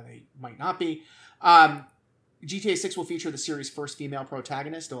why they might not be. GTA 6 will feature the series' first female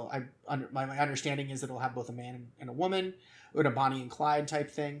protagonist. My understanding is that it'll have both a man and a woman, with a Bonnie and Clyde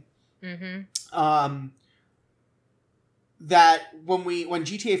type thing. Mm-hmm. That when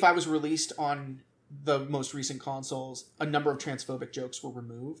GTA 5 was released on the most recent consoles, a number of transphobic jokes were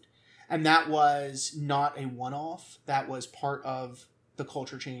removed. And that was not a one-off. That was part of the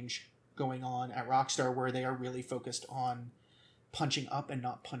culture change going on at Rockstar, where they are really focused on punching up and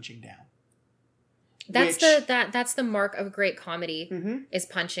not punching down. That's the mark of great comedy, mm-hmm. is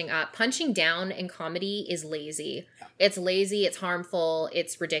punching up. Punching down in comedy is lazy. Yeah. It's lazy, it's harmful,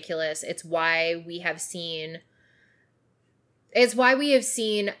 it's ridiculous. It's why we have seen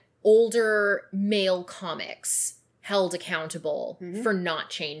older male comics held accountable, mm-hmm. for not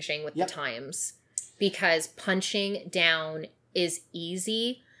changing with, yep. the times. Because punching down is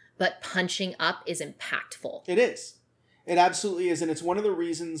easy, but punching up is impactful. It is. It absolutely is. And it's one of the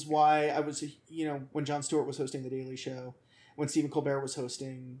reasons why I was, when Jon Stewart was hosting The Daily Show, when Stephen Colbert was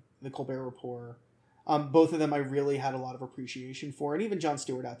hosting The Colbert Report, both of them I really had a lot of appreciation for. And even Jon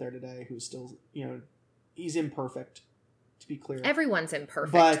Stewart out there today, who's still, he's imperfect, to be clear. Everyone's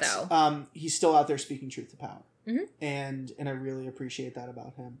imperfect, though. But he's still out there speaking truth to power. Mm-hmm. And I really appreciate that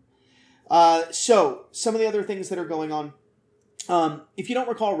about him. So, some of the other things that are going on. If you don't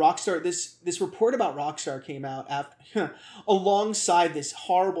recall, Rockstar, this report about Rockstar came out after, alongside this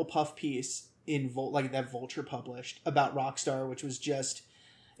horrible puff piece that Vulture published about Rockstar, which was just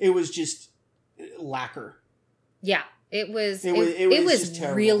lacquer. Yeah, it was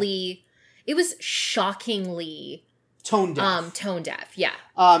really, it was shockingly tone deaf. Tone deaf, yeah.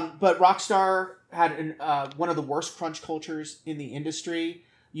 But Rockstar had one of the worst crunch cultures in the industry.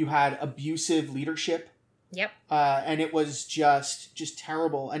 You had abusive leadership. Yep. And it was just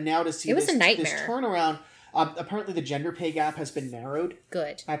terrible. And now to see this turnaround, apparently the gender pay gap has been narrowed.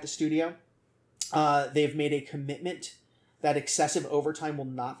 Good. At the studio. They've made a commitment that excessive overtime will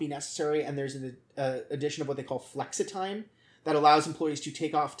not be necessary. And there's an addition of what they call flexitime that allows employees to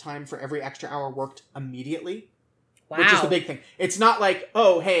take off time for every extra hour worked immediately. Wow. Which is the big thing. It's not like,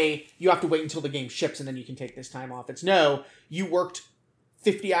 oh, hey, you have to wait until the game ships and then you can take this time off. It's no, you worked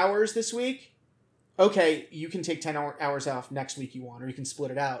 50 hours this week. okay, you can take 10 hours off next week you want, or you can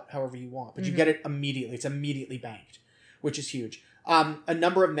split it out however you want, but you get it immediately. It's immediately banked, which is huge. A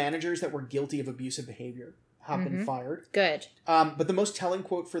number of managers that were guilty of abusive behavior have been fired. Good. But the most telling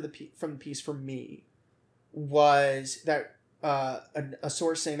quote from the piece for me was that a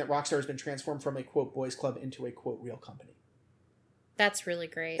source saying that Rockstar has been transformed from a, quote, boys club into a, quote, real company. That's really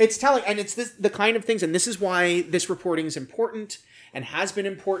great. It's telling, and it's the kind of things, and this is why this reporting is important and has been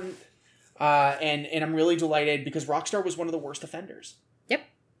important. And I'm really delighted because Rockstar was one of the worst offenders. Yep.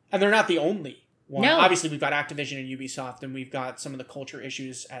 And they're not the only one. No. Obviously, we've got Activision and Ubisoft, and we've got some of the culture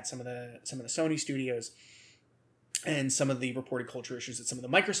issues at some of the Sony studios, and some of the reported culture issues at some of the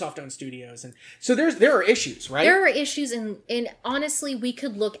Microsoft-owned studios. And so there are issues, right? There are issues, and honestly, we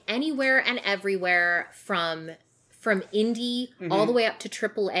could look anywhere and everywhere from indie all the way up to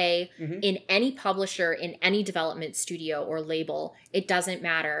AAA in any publisher, in any development studio or label. It doesn't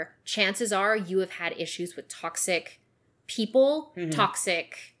matter. Chances are you have had issues with toxic people,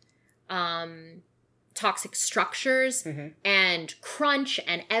 toxic structures, and crunch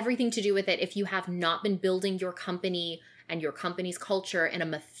and everything to do with it if you have not been building your company and your company's culture in a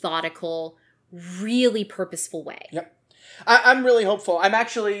methodical, really purposeful way. Yep. I'm really hopeful. I'm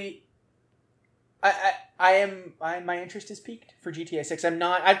actually... my interest is peaked for GTA 6.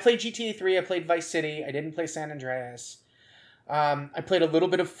 I played GTA 3, I played Vice City, I didn't play San Andreas. I played a little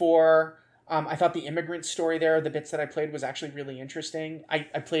bit of 4. I thought the immigrant story there, the bits that I played, was actually really interesting. I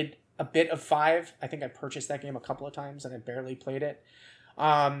played a bit of 5. I think I purchased that game a couple of times and I barely played it.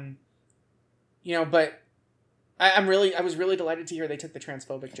 But I was really delighted to hear they took the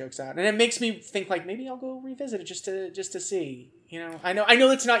transphobic jokes out. And it makes me think like maybe I'll go revisit it just to see. I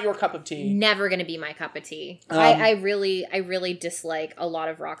know it's not your cup of tea. Never going to be my cup of tea. I really dislike a lot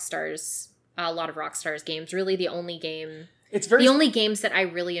of Rockstar's games. Really the only game only games that I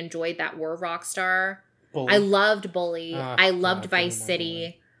really enjoyed that were Rockstar. Bully. I loved Bully. I loved Vice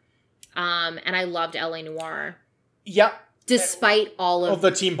City. And I loved LA Noire. Yep. Despite all of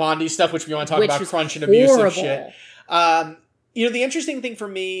the Team Bondi stuff, which we want to talk about, crunch and abusive shit. The interesting thing for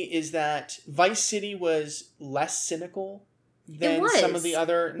me is that Vice City was less cynical than some of the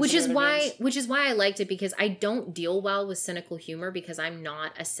other, which is why I liked it, because I don't deal well with cynical humor because I'm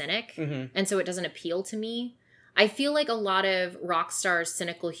not a cynic, and so it doesn't appeal to me. I feel like a lot of Rockstar's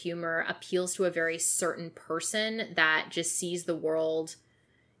cynical humor appeals to a very certain person that just sees the world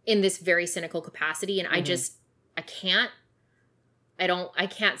in this very cynical capacity, and I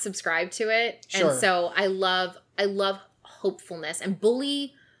can't subscribe to it. Sure. And so I love hopefulness. And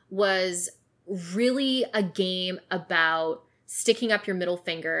Bully was really a game about sticking up your middle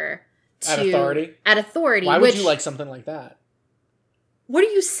finger at authority. Why would you like something like that? What are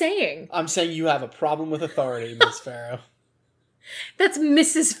you saying? I'm saying you have a problem with authority, Miss Farrow. That's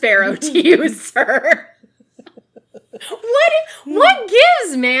Mrs. Farrow to you, sir. What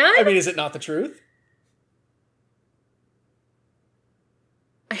gives, man? I mean, is it not the truth?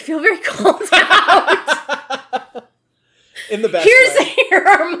 I feel very called out. In the best way. Here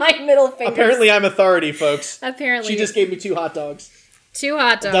are my middle fingers. Apparently I'm authority, folks. Apparently. She just gave me 2 hot dogs. 2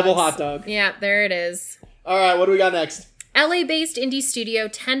 hot dogs. Double hot dog. Yeah, there it is. All right, what do we got next? LA-based indie studio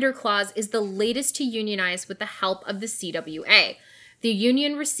Tender Claws is the latest to unionize with the help of the CWA. The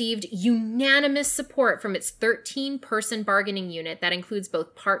union received unanimous support from its 13-person bargaining unit that includes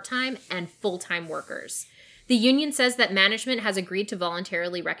both part-time and full-time workers. The union says that management has agreed to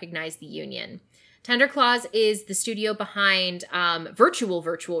voluntarily recognize the union. Tender Claws is the studio behind Virtual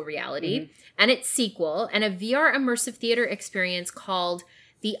Reality and its sequel, and a VR immersive theater experience called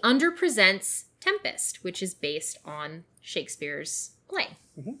The Underpresents Tempest, which is based on Shakespeare's play.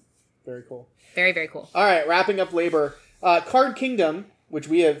 Very cool. Very, very cool. All right, wrapping up labor. Card Kingdom, which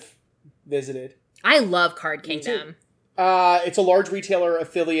we have visited. I love Card Kingdom. It's a large retailer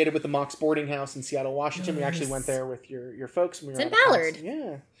affiliated with the Mox Boarding House in Seattle, Washington. We actually went there with your folks. It's in Ballard.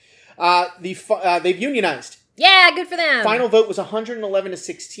 Yeah. They've unionized. Yeah, good for them. Final vote was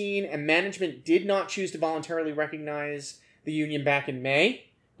 111-16, and management did not choose to voluntarily recognize the union back in May,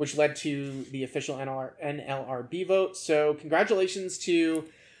 which led to the official NLRB vote. So congratulations to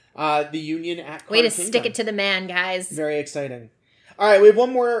the union at Card Way to Kingdom. Stick it to the man, guys. Very exciting. All right, we have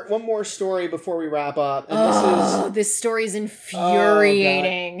one more story before we wrap up. And this story's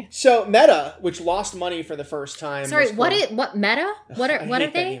infuriating. So Meta, which lost money for the first time. Sorry, what Meta? What are I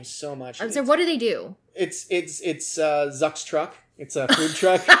hate they? That name so much. I'm sorry, what do they do? It's Zuck's truck. It's a food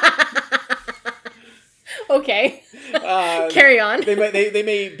truck. Okay. Carry on. They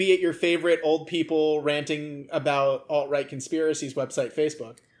may be at your favorite old people ranting about alt-right conspiracies website,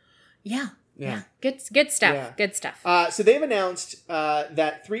 Facebook. Yeah. Good stuff. Yeah. Good stuff. So they've announced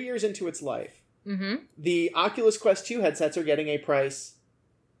that 3 years into its life, Mm-hmm. The Oculus Quest 2 headsets are getting a price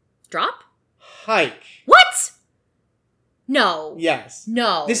drop? Hike. What? No. Yes.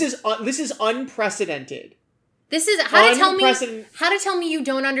 No. This is unprecedented. This is how to tell me you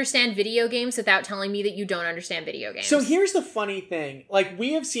don't understand video games without telling me that you don't understand video games. So here's the funny thing. Like,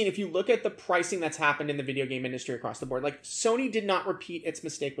 we have seen, if you look at the pricing that's happened in the video game industry across the board, like, Sony did not repeat its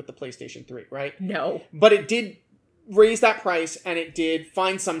mistake with the PlayStation 3, right? No. But it did raise that price, and it did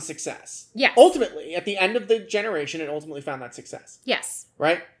find some success. Yes. Ultimately, at the end of the generation, it ultimately found that success. Yes.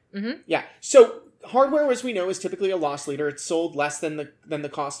 Right? Mm-hmm. Yeah. So hardware, as we know, is typically a loss leader. It's sold less than the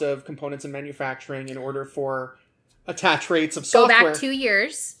cost of components and manufacturing in order for attach rates of software. Go back 2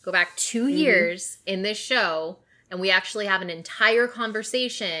 years. Go back 2 years in this show, and we actually have an entire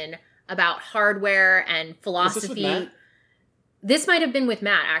conversation about hardware and philosophy. Was this with Matt? This might have been with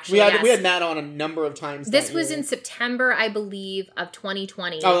Matt, actually. We had Matt on a number of times. This was in September, I believe, of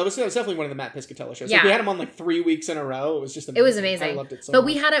 2020. Oh, that was definitely one of the Matt Piscatella shows. Yeah. Like, we had him on like 3 weeks in a row. It was just amazing. It was amazing. I loved it so but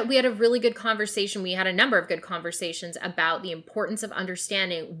much. we had a really good conversation. We had a number of good conversations about the importance of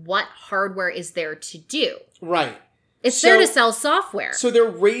understanding what hardware is there to do. Right. It's there to sell software. So they're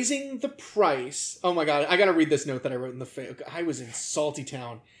raising the price. Oh my God. I got to read this note that I wrote in the... I was in Salty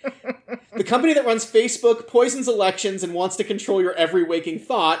Town. The company that runs Facebook, poisons elections, and wants to control your every waking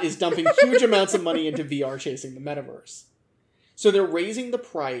thought is dumping huge amounts of money into VR chasing the metaverse. So they're raising the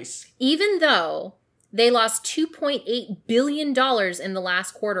price. Even though they lost $2.8 billion in the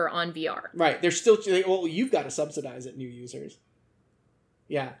last quarter on VR. Right. They're still... Well, you've got to subsidize it, new users.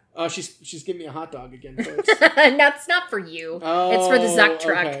 Yeah. Oh, she's giving me a hot dog again, folks. That's not for you. Oh, it's for the Zuck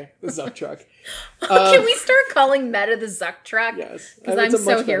truck. Okay, the Zuck truck. Can we start calling Meta the Zuck truck? Yes. Because I'm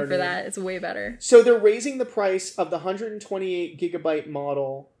so here for that. It's way better. So they're raising the price of the 128 gigabyte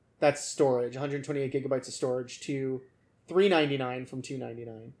model, that's storage, 128 gigabytes of storage, to $399 from $299.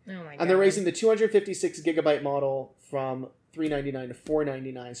 Oh my God. And they're raising the 256 gigabyte model from $399 to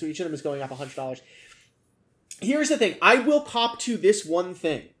 $499. So each of them is going up $100. Here's the thing. I will cop to this one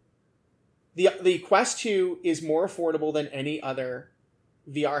thing. The Quest 2 is more affordable than any other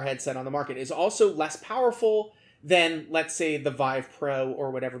VR headset on the market. It's also less powerful than, let's say, the Vive Pro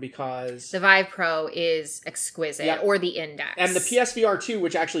or whatever, because... The Vive Pro is exquisite, or the Index. And the PSVR 2,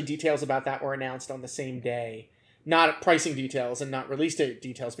 which actually details about that, were announced on the same day. Not pricing details and not release date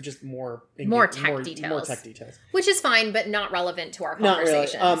details, but just more tech details. More tech details. Which is fine, but not relevant to our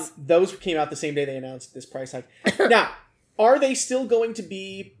conversations. Not really. Those came out the same day they announced this price hike. Now, are they still going to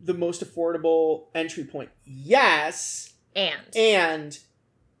be the most affordable entry point? Yes. And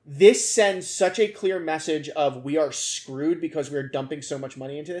this sends such a clear message of we are screwed because we're dumping so much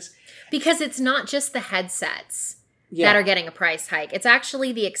money into this. Because it's not just the headsets that are getting a price hike. It's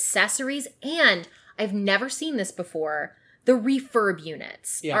actually the accessories, and I've never seen this before, the refurb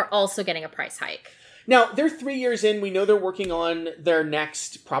units are also getting a price hike. Now, they're 3 years in. We know they're working on their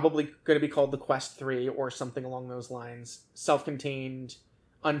next, probably going to be called the Quest 3 or something along those lines. Self-contained,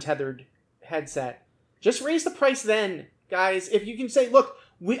 untethered headset. Just raise the price then, guys. If you can say, look,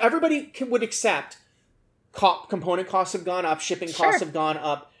 everybody would accept component costs have gone up, shipping costs have gone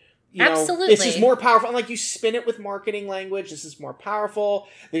up. Absolutely. This is more powerful. And like, you spin it with marketing language. This is more powerful.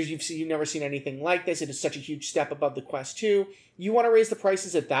 You've never seen anything like this. It is such a huge step above the Quest 2. You want to raise the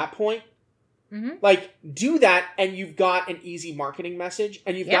prices at that point? Mm-hmm. Like, do that, and you've got an easy marketing message,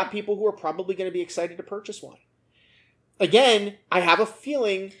 and you've got people who are probably going to be excited to purchase one. Again, I have a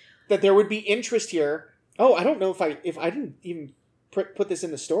feeling that there would be interest here. Oh, I don't know if I didn't even put this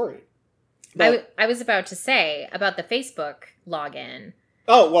in the story. I was about to say about the Facebook login.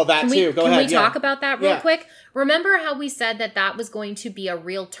 Oh, well, that too. Go ahead. Can we talk about that real quick? Remember how we said that was going to be a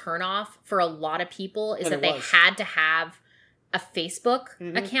real turnoff for a lot of people, is that they had to have a Facebook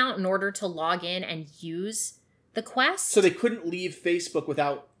account in order to log in and use the Quest? So they couldn't leave Facebook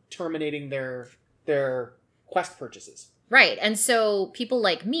without terminating their Quest purchases. Right. And so people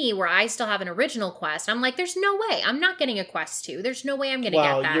like me, where I still have an original Quest, I'm like, there's no way. I'm not getting a Quest 2. There's no way I'm going to get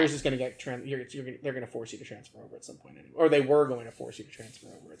that. Well, yours is going to get... they're going to force you to transfer over at some point anyway. Or they were going to force you to transfer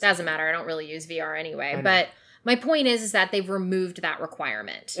over. Doesn't matter. I don't really use VR anyway. But my point is that they've removed that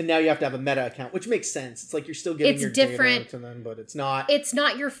requirement. And now you have to have a Meta account, which makes sense. It's like you're still getting your data to them, but it's not... It's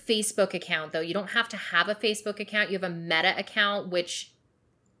not your Facebook account, though. You don't have to have a Facebook account. You have a Meta account, which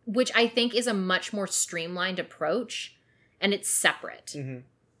I think is a much more streamlined approach. And it's separate. Mm-hmm.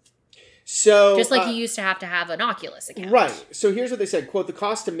 So just like you used to have an Oculus account. Right. So here's what they said. Quote, the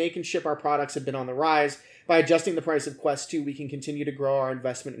cost to make and ship our products have been on the rise. By adjusting the price of Quest 2, we can continue to grow our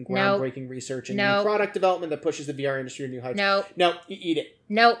investment in groundbreaking research and new product development that pushes the VR industry to new heights. No, you eat it.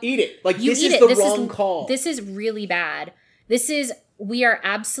 No. Eat it. Like, you this is the wrong call. This is really bad. This is we are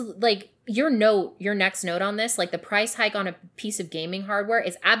absolutely, like, your next note on this, like the price hike on a piece of gaming hardware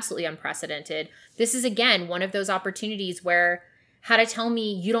is absolutely unprecedented. This is, again, one of those opportunities where how to tell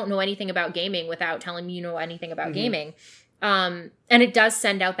me you don't know anything about gaming without telling me you know anything about gaming. And it does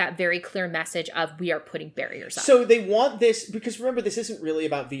send out that very clear message of we are putting barriers up. So they want this, because remember, this isn't really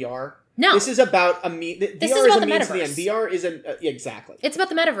about VR. No. This is about This VR is is about a the means to the metaverse. end. VR is exactly. It's about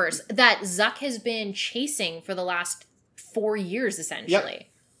the metaverse that Zuck has been chasing for the last 4 years, essentially. Yep.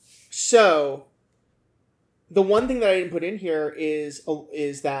 So, the one thing that I didn't put in here is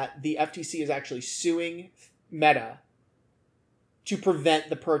that the FTC is actually suing Meta to prevent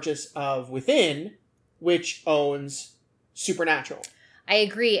the purchase of Within, which owns Supernatural. I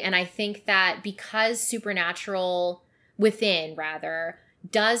agree. And I think that because Supernatural, Within, rather,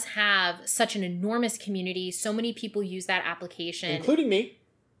 does have such an enormous community, so many people use that application. Including me.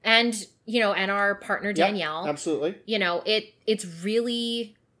 And, and our partner Danielle. Yep, absolutely. It's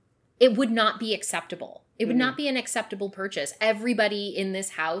really, it would not be acceptable. It would not be an acceptable purchase. Everybody in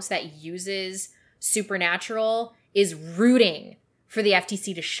this house that uses Supernatural is rooting for the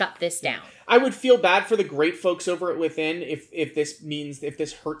FTC to shut this down. I would feel bad for the great folks over at Within if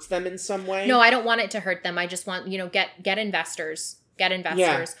this hurts them in some way. No, I don't want it to hurt them. I just want, get investors. Get investors.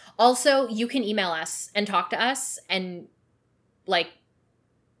 Yeah. Also, you can email us and talk to us and,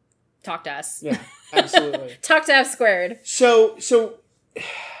 talk to us. Yeah, absolutely. Talk to F squared. So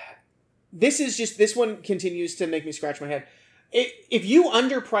this one continues to make me scratch my head. If you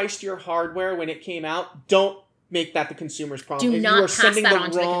underpriced your hardware when it came out, don't make that the consumer's problem. Do not you are pass sending that the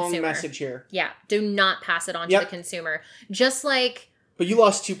on to the wrong consumer. message here. Yeah, do not pass it on to the consumer. Just like... But you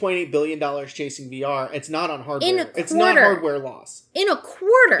lost $2.8 billion chasing VR. It's not on hardware. In a quarter. It's not hardware loss. In a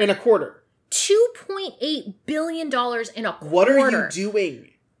quarter. In a quarter. $2.8 billion in a quarter. What are you doing?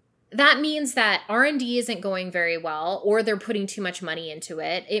 That means that R&D isn't going very well, or they're putting too much money into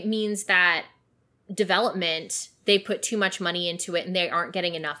it. It means that development, they put too much money into it and they aren't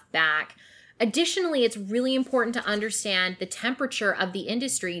getting enough back. Additionally, it's really important to understand the temperature of the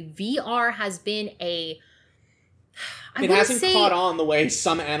industry. VR has been it hasn't caught on the way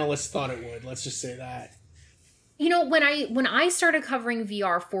some analysts thought it would. Let's just say that. When I started covering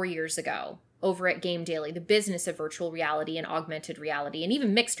VR 4 years ago over at Game Daily, the business of virtual reality and augmented reality and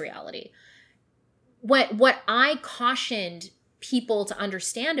even mixed reality, what I cautioned people to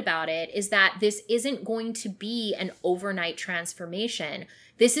understand about it is that this isn't going to be an overnight transformation.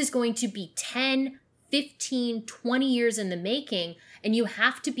 This is going to be 10, 15, 20 years in the making, and you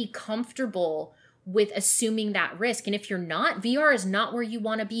have to be comfortable with assuming that risk. And if you're not, VR is not where you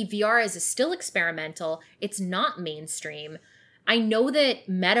want to be. VR is still experimental. It's not mainstream. I know that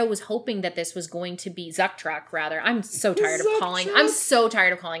Meta was hoping that this was going to be Zucktruck, rather. I'm so tired of calling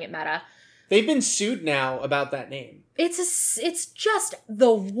it Meta. They've been sued now about that name. It's just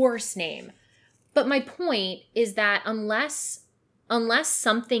the worst name. But my point is that unless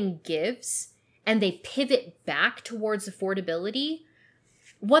something gives and they pivot back towards affordability,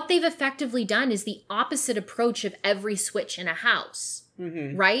 what they've effectively done is the opposite approach of every Switch in a house,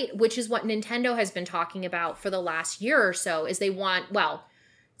 right? Which is what Nintendo has been talking about for the last year or so, is they want,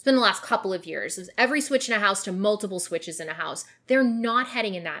 it's been the last couple of years, is every Switch in a house to multiple Switches in a house. They're not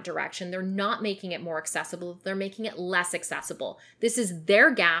heading in that direction. They're not making it more accessible. They're making it less accessible. This is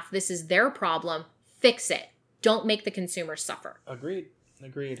their gaffe. This is their problem. Fix it. Don't make the consumer suffer. Agreed.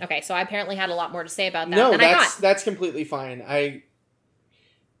 Okay, so I apparently had a lot more to say about that than I thought. That's completely fine. I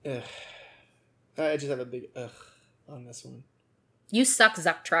just have a big on this one. You suck,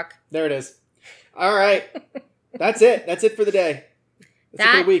 Zucktruck. There it is. All right. That's it. That's it for the day. That's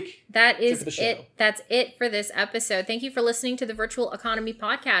it for the week. That is it. That's it for this episode. Thank you for listening to the Virtual Economy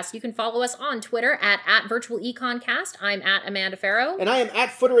Podcast. You can follow us on Twitter at VirtualEconCast. I'm at Amanda Farrow. And I am at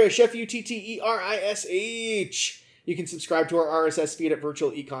Footerish, Futtterish. You can subscribe to our RSS feed at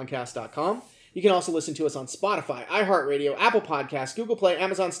virtualeconcast.com. You can also listen to us on Spotify, iHeartRadio, Apple Podcasts, Google Play,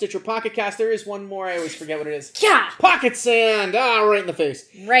 Amazon, Stitcher, Pocket Cast. There is one more. I always forget what it is. Yeah. Pocket Sand. Right in the face.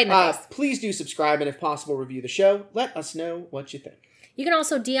 Right in the face. Please do subscribe and, if possible, review the show. Let us know what you think. You can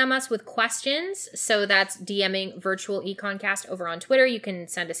also DM us with questions. So that's DMing Virtual Econcast over on Twitter. You can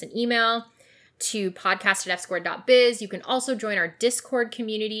send us an email to podcast@fsquared.biz. You can also join our Discord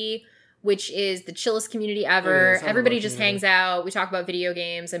community, which is the chillest community ever. Everybody just hangs out. We talk about video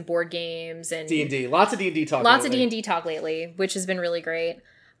games and board games and D&D. Lots of D&D talk. Lots of D&D talk lately, which has been really great.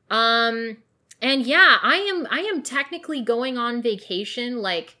 And yeah, I am technically going on vacation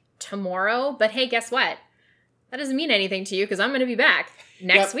like tomorrow, but hey, guess what? That doesn't mean anything to you because I'm going to be back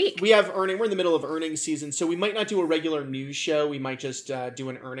next week. We're in the middle of earnings season, so we might not do a regular news show. We might just do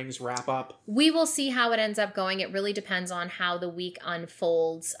an earnings wrap up. We will see how it ends up going. It really depends on how the week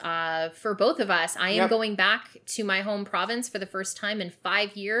unfolds for both of us. I am going back to my home province for the first time in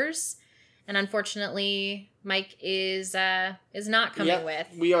 5 years. And unfortunately, Mike is not coming with.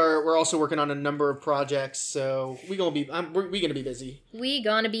 We're also working on a number of projects, so we're gonna be busy. We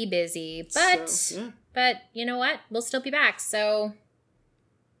gonna be busy, but you know what? We'll still be back. So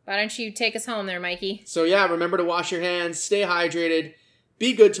why don't you take us home there, Mikey? So remember to wash your hands, stay hydrated,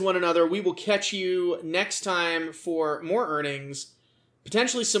 be good to one another. We will catch you next time for more earnings,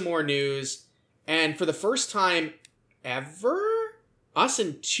 potentially some more news, and for the first time ever, us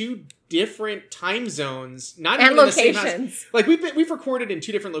in 2 different time zones, not even locations. In the same house. Like we've recorded in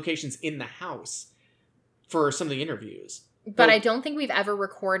 2 different locations in the house for some of the interviews. But I don't think we've ever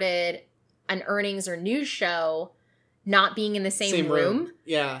recorded an earnings or news show not being in the same room.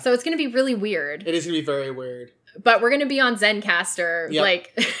 Yeah. So it's going to be really weird. It is going to be very weird. But we're going to be on Zencaster,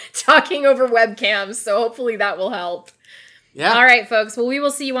 talking over webcams. So hopefully that will help. Yeah. All right, folks. Well, we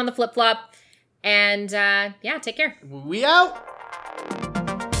will see you on the flip-flop. And, take care. We out.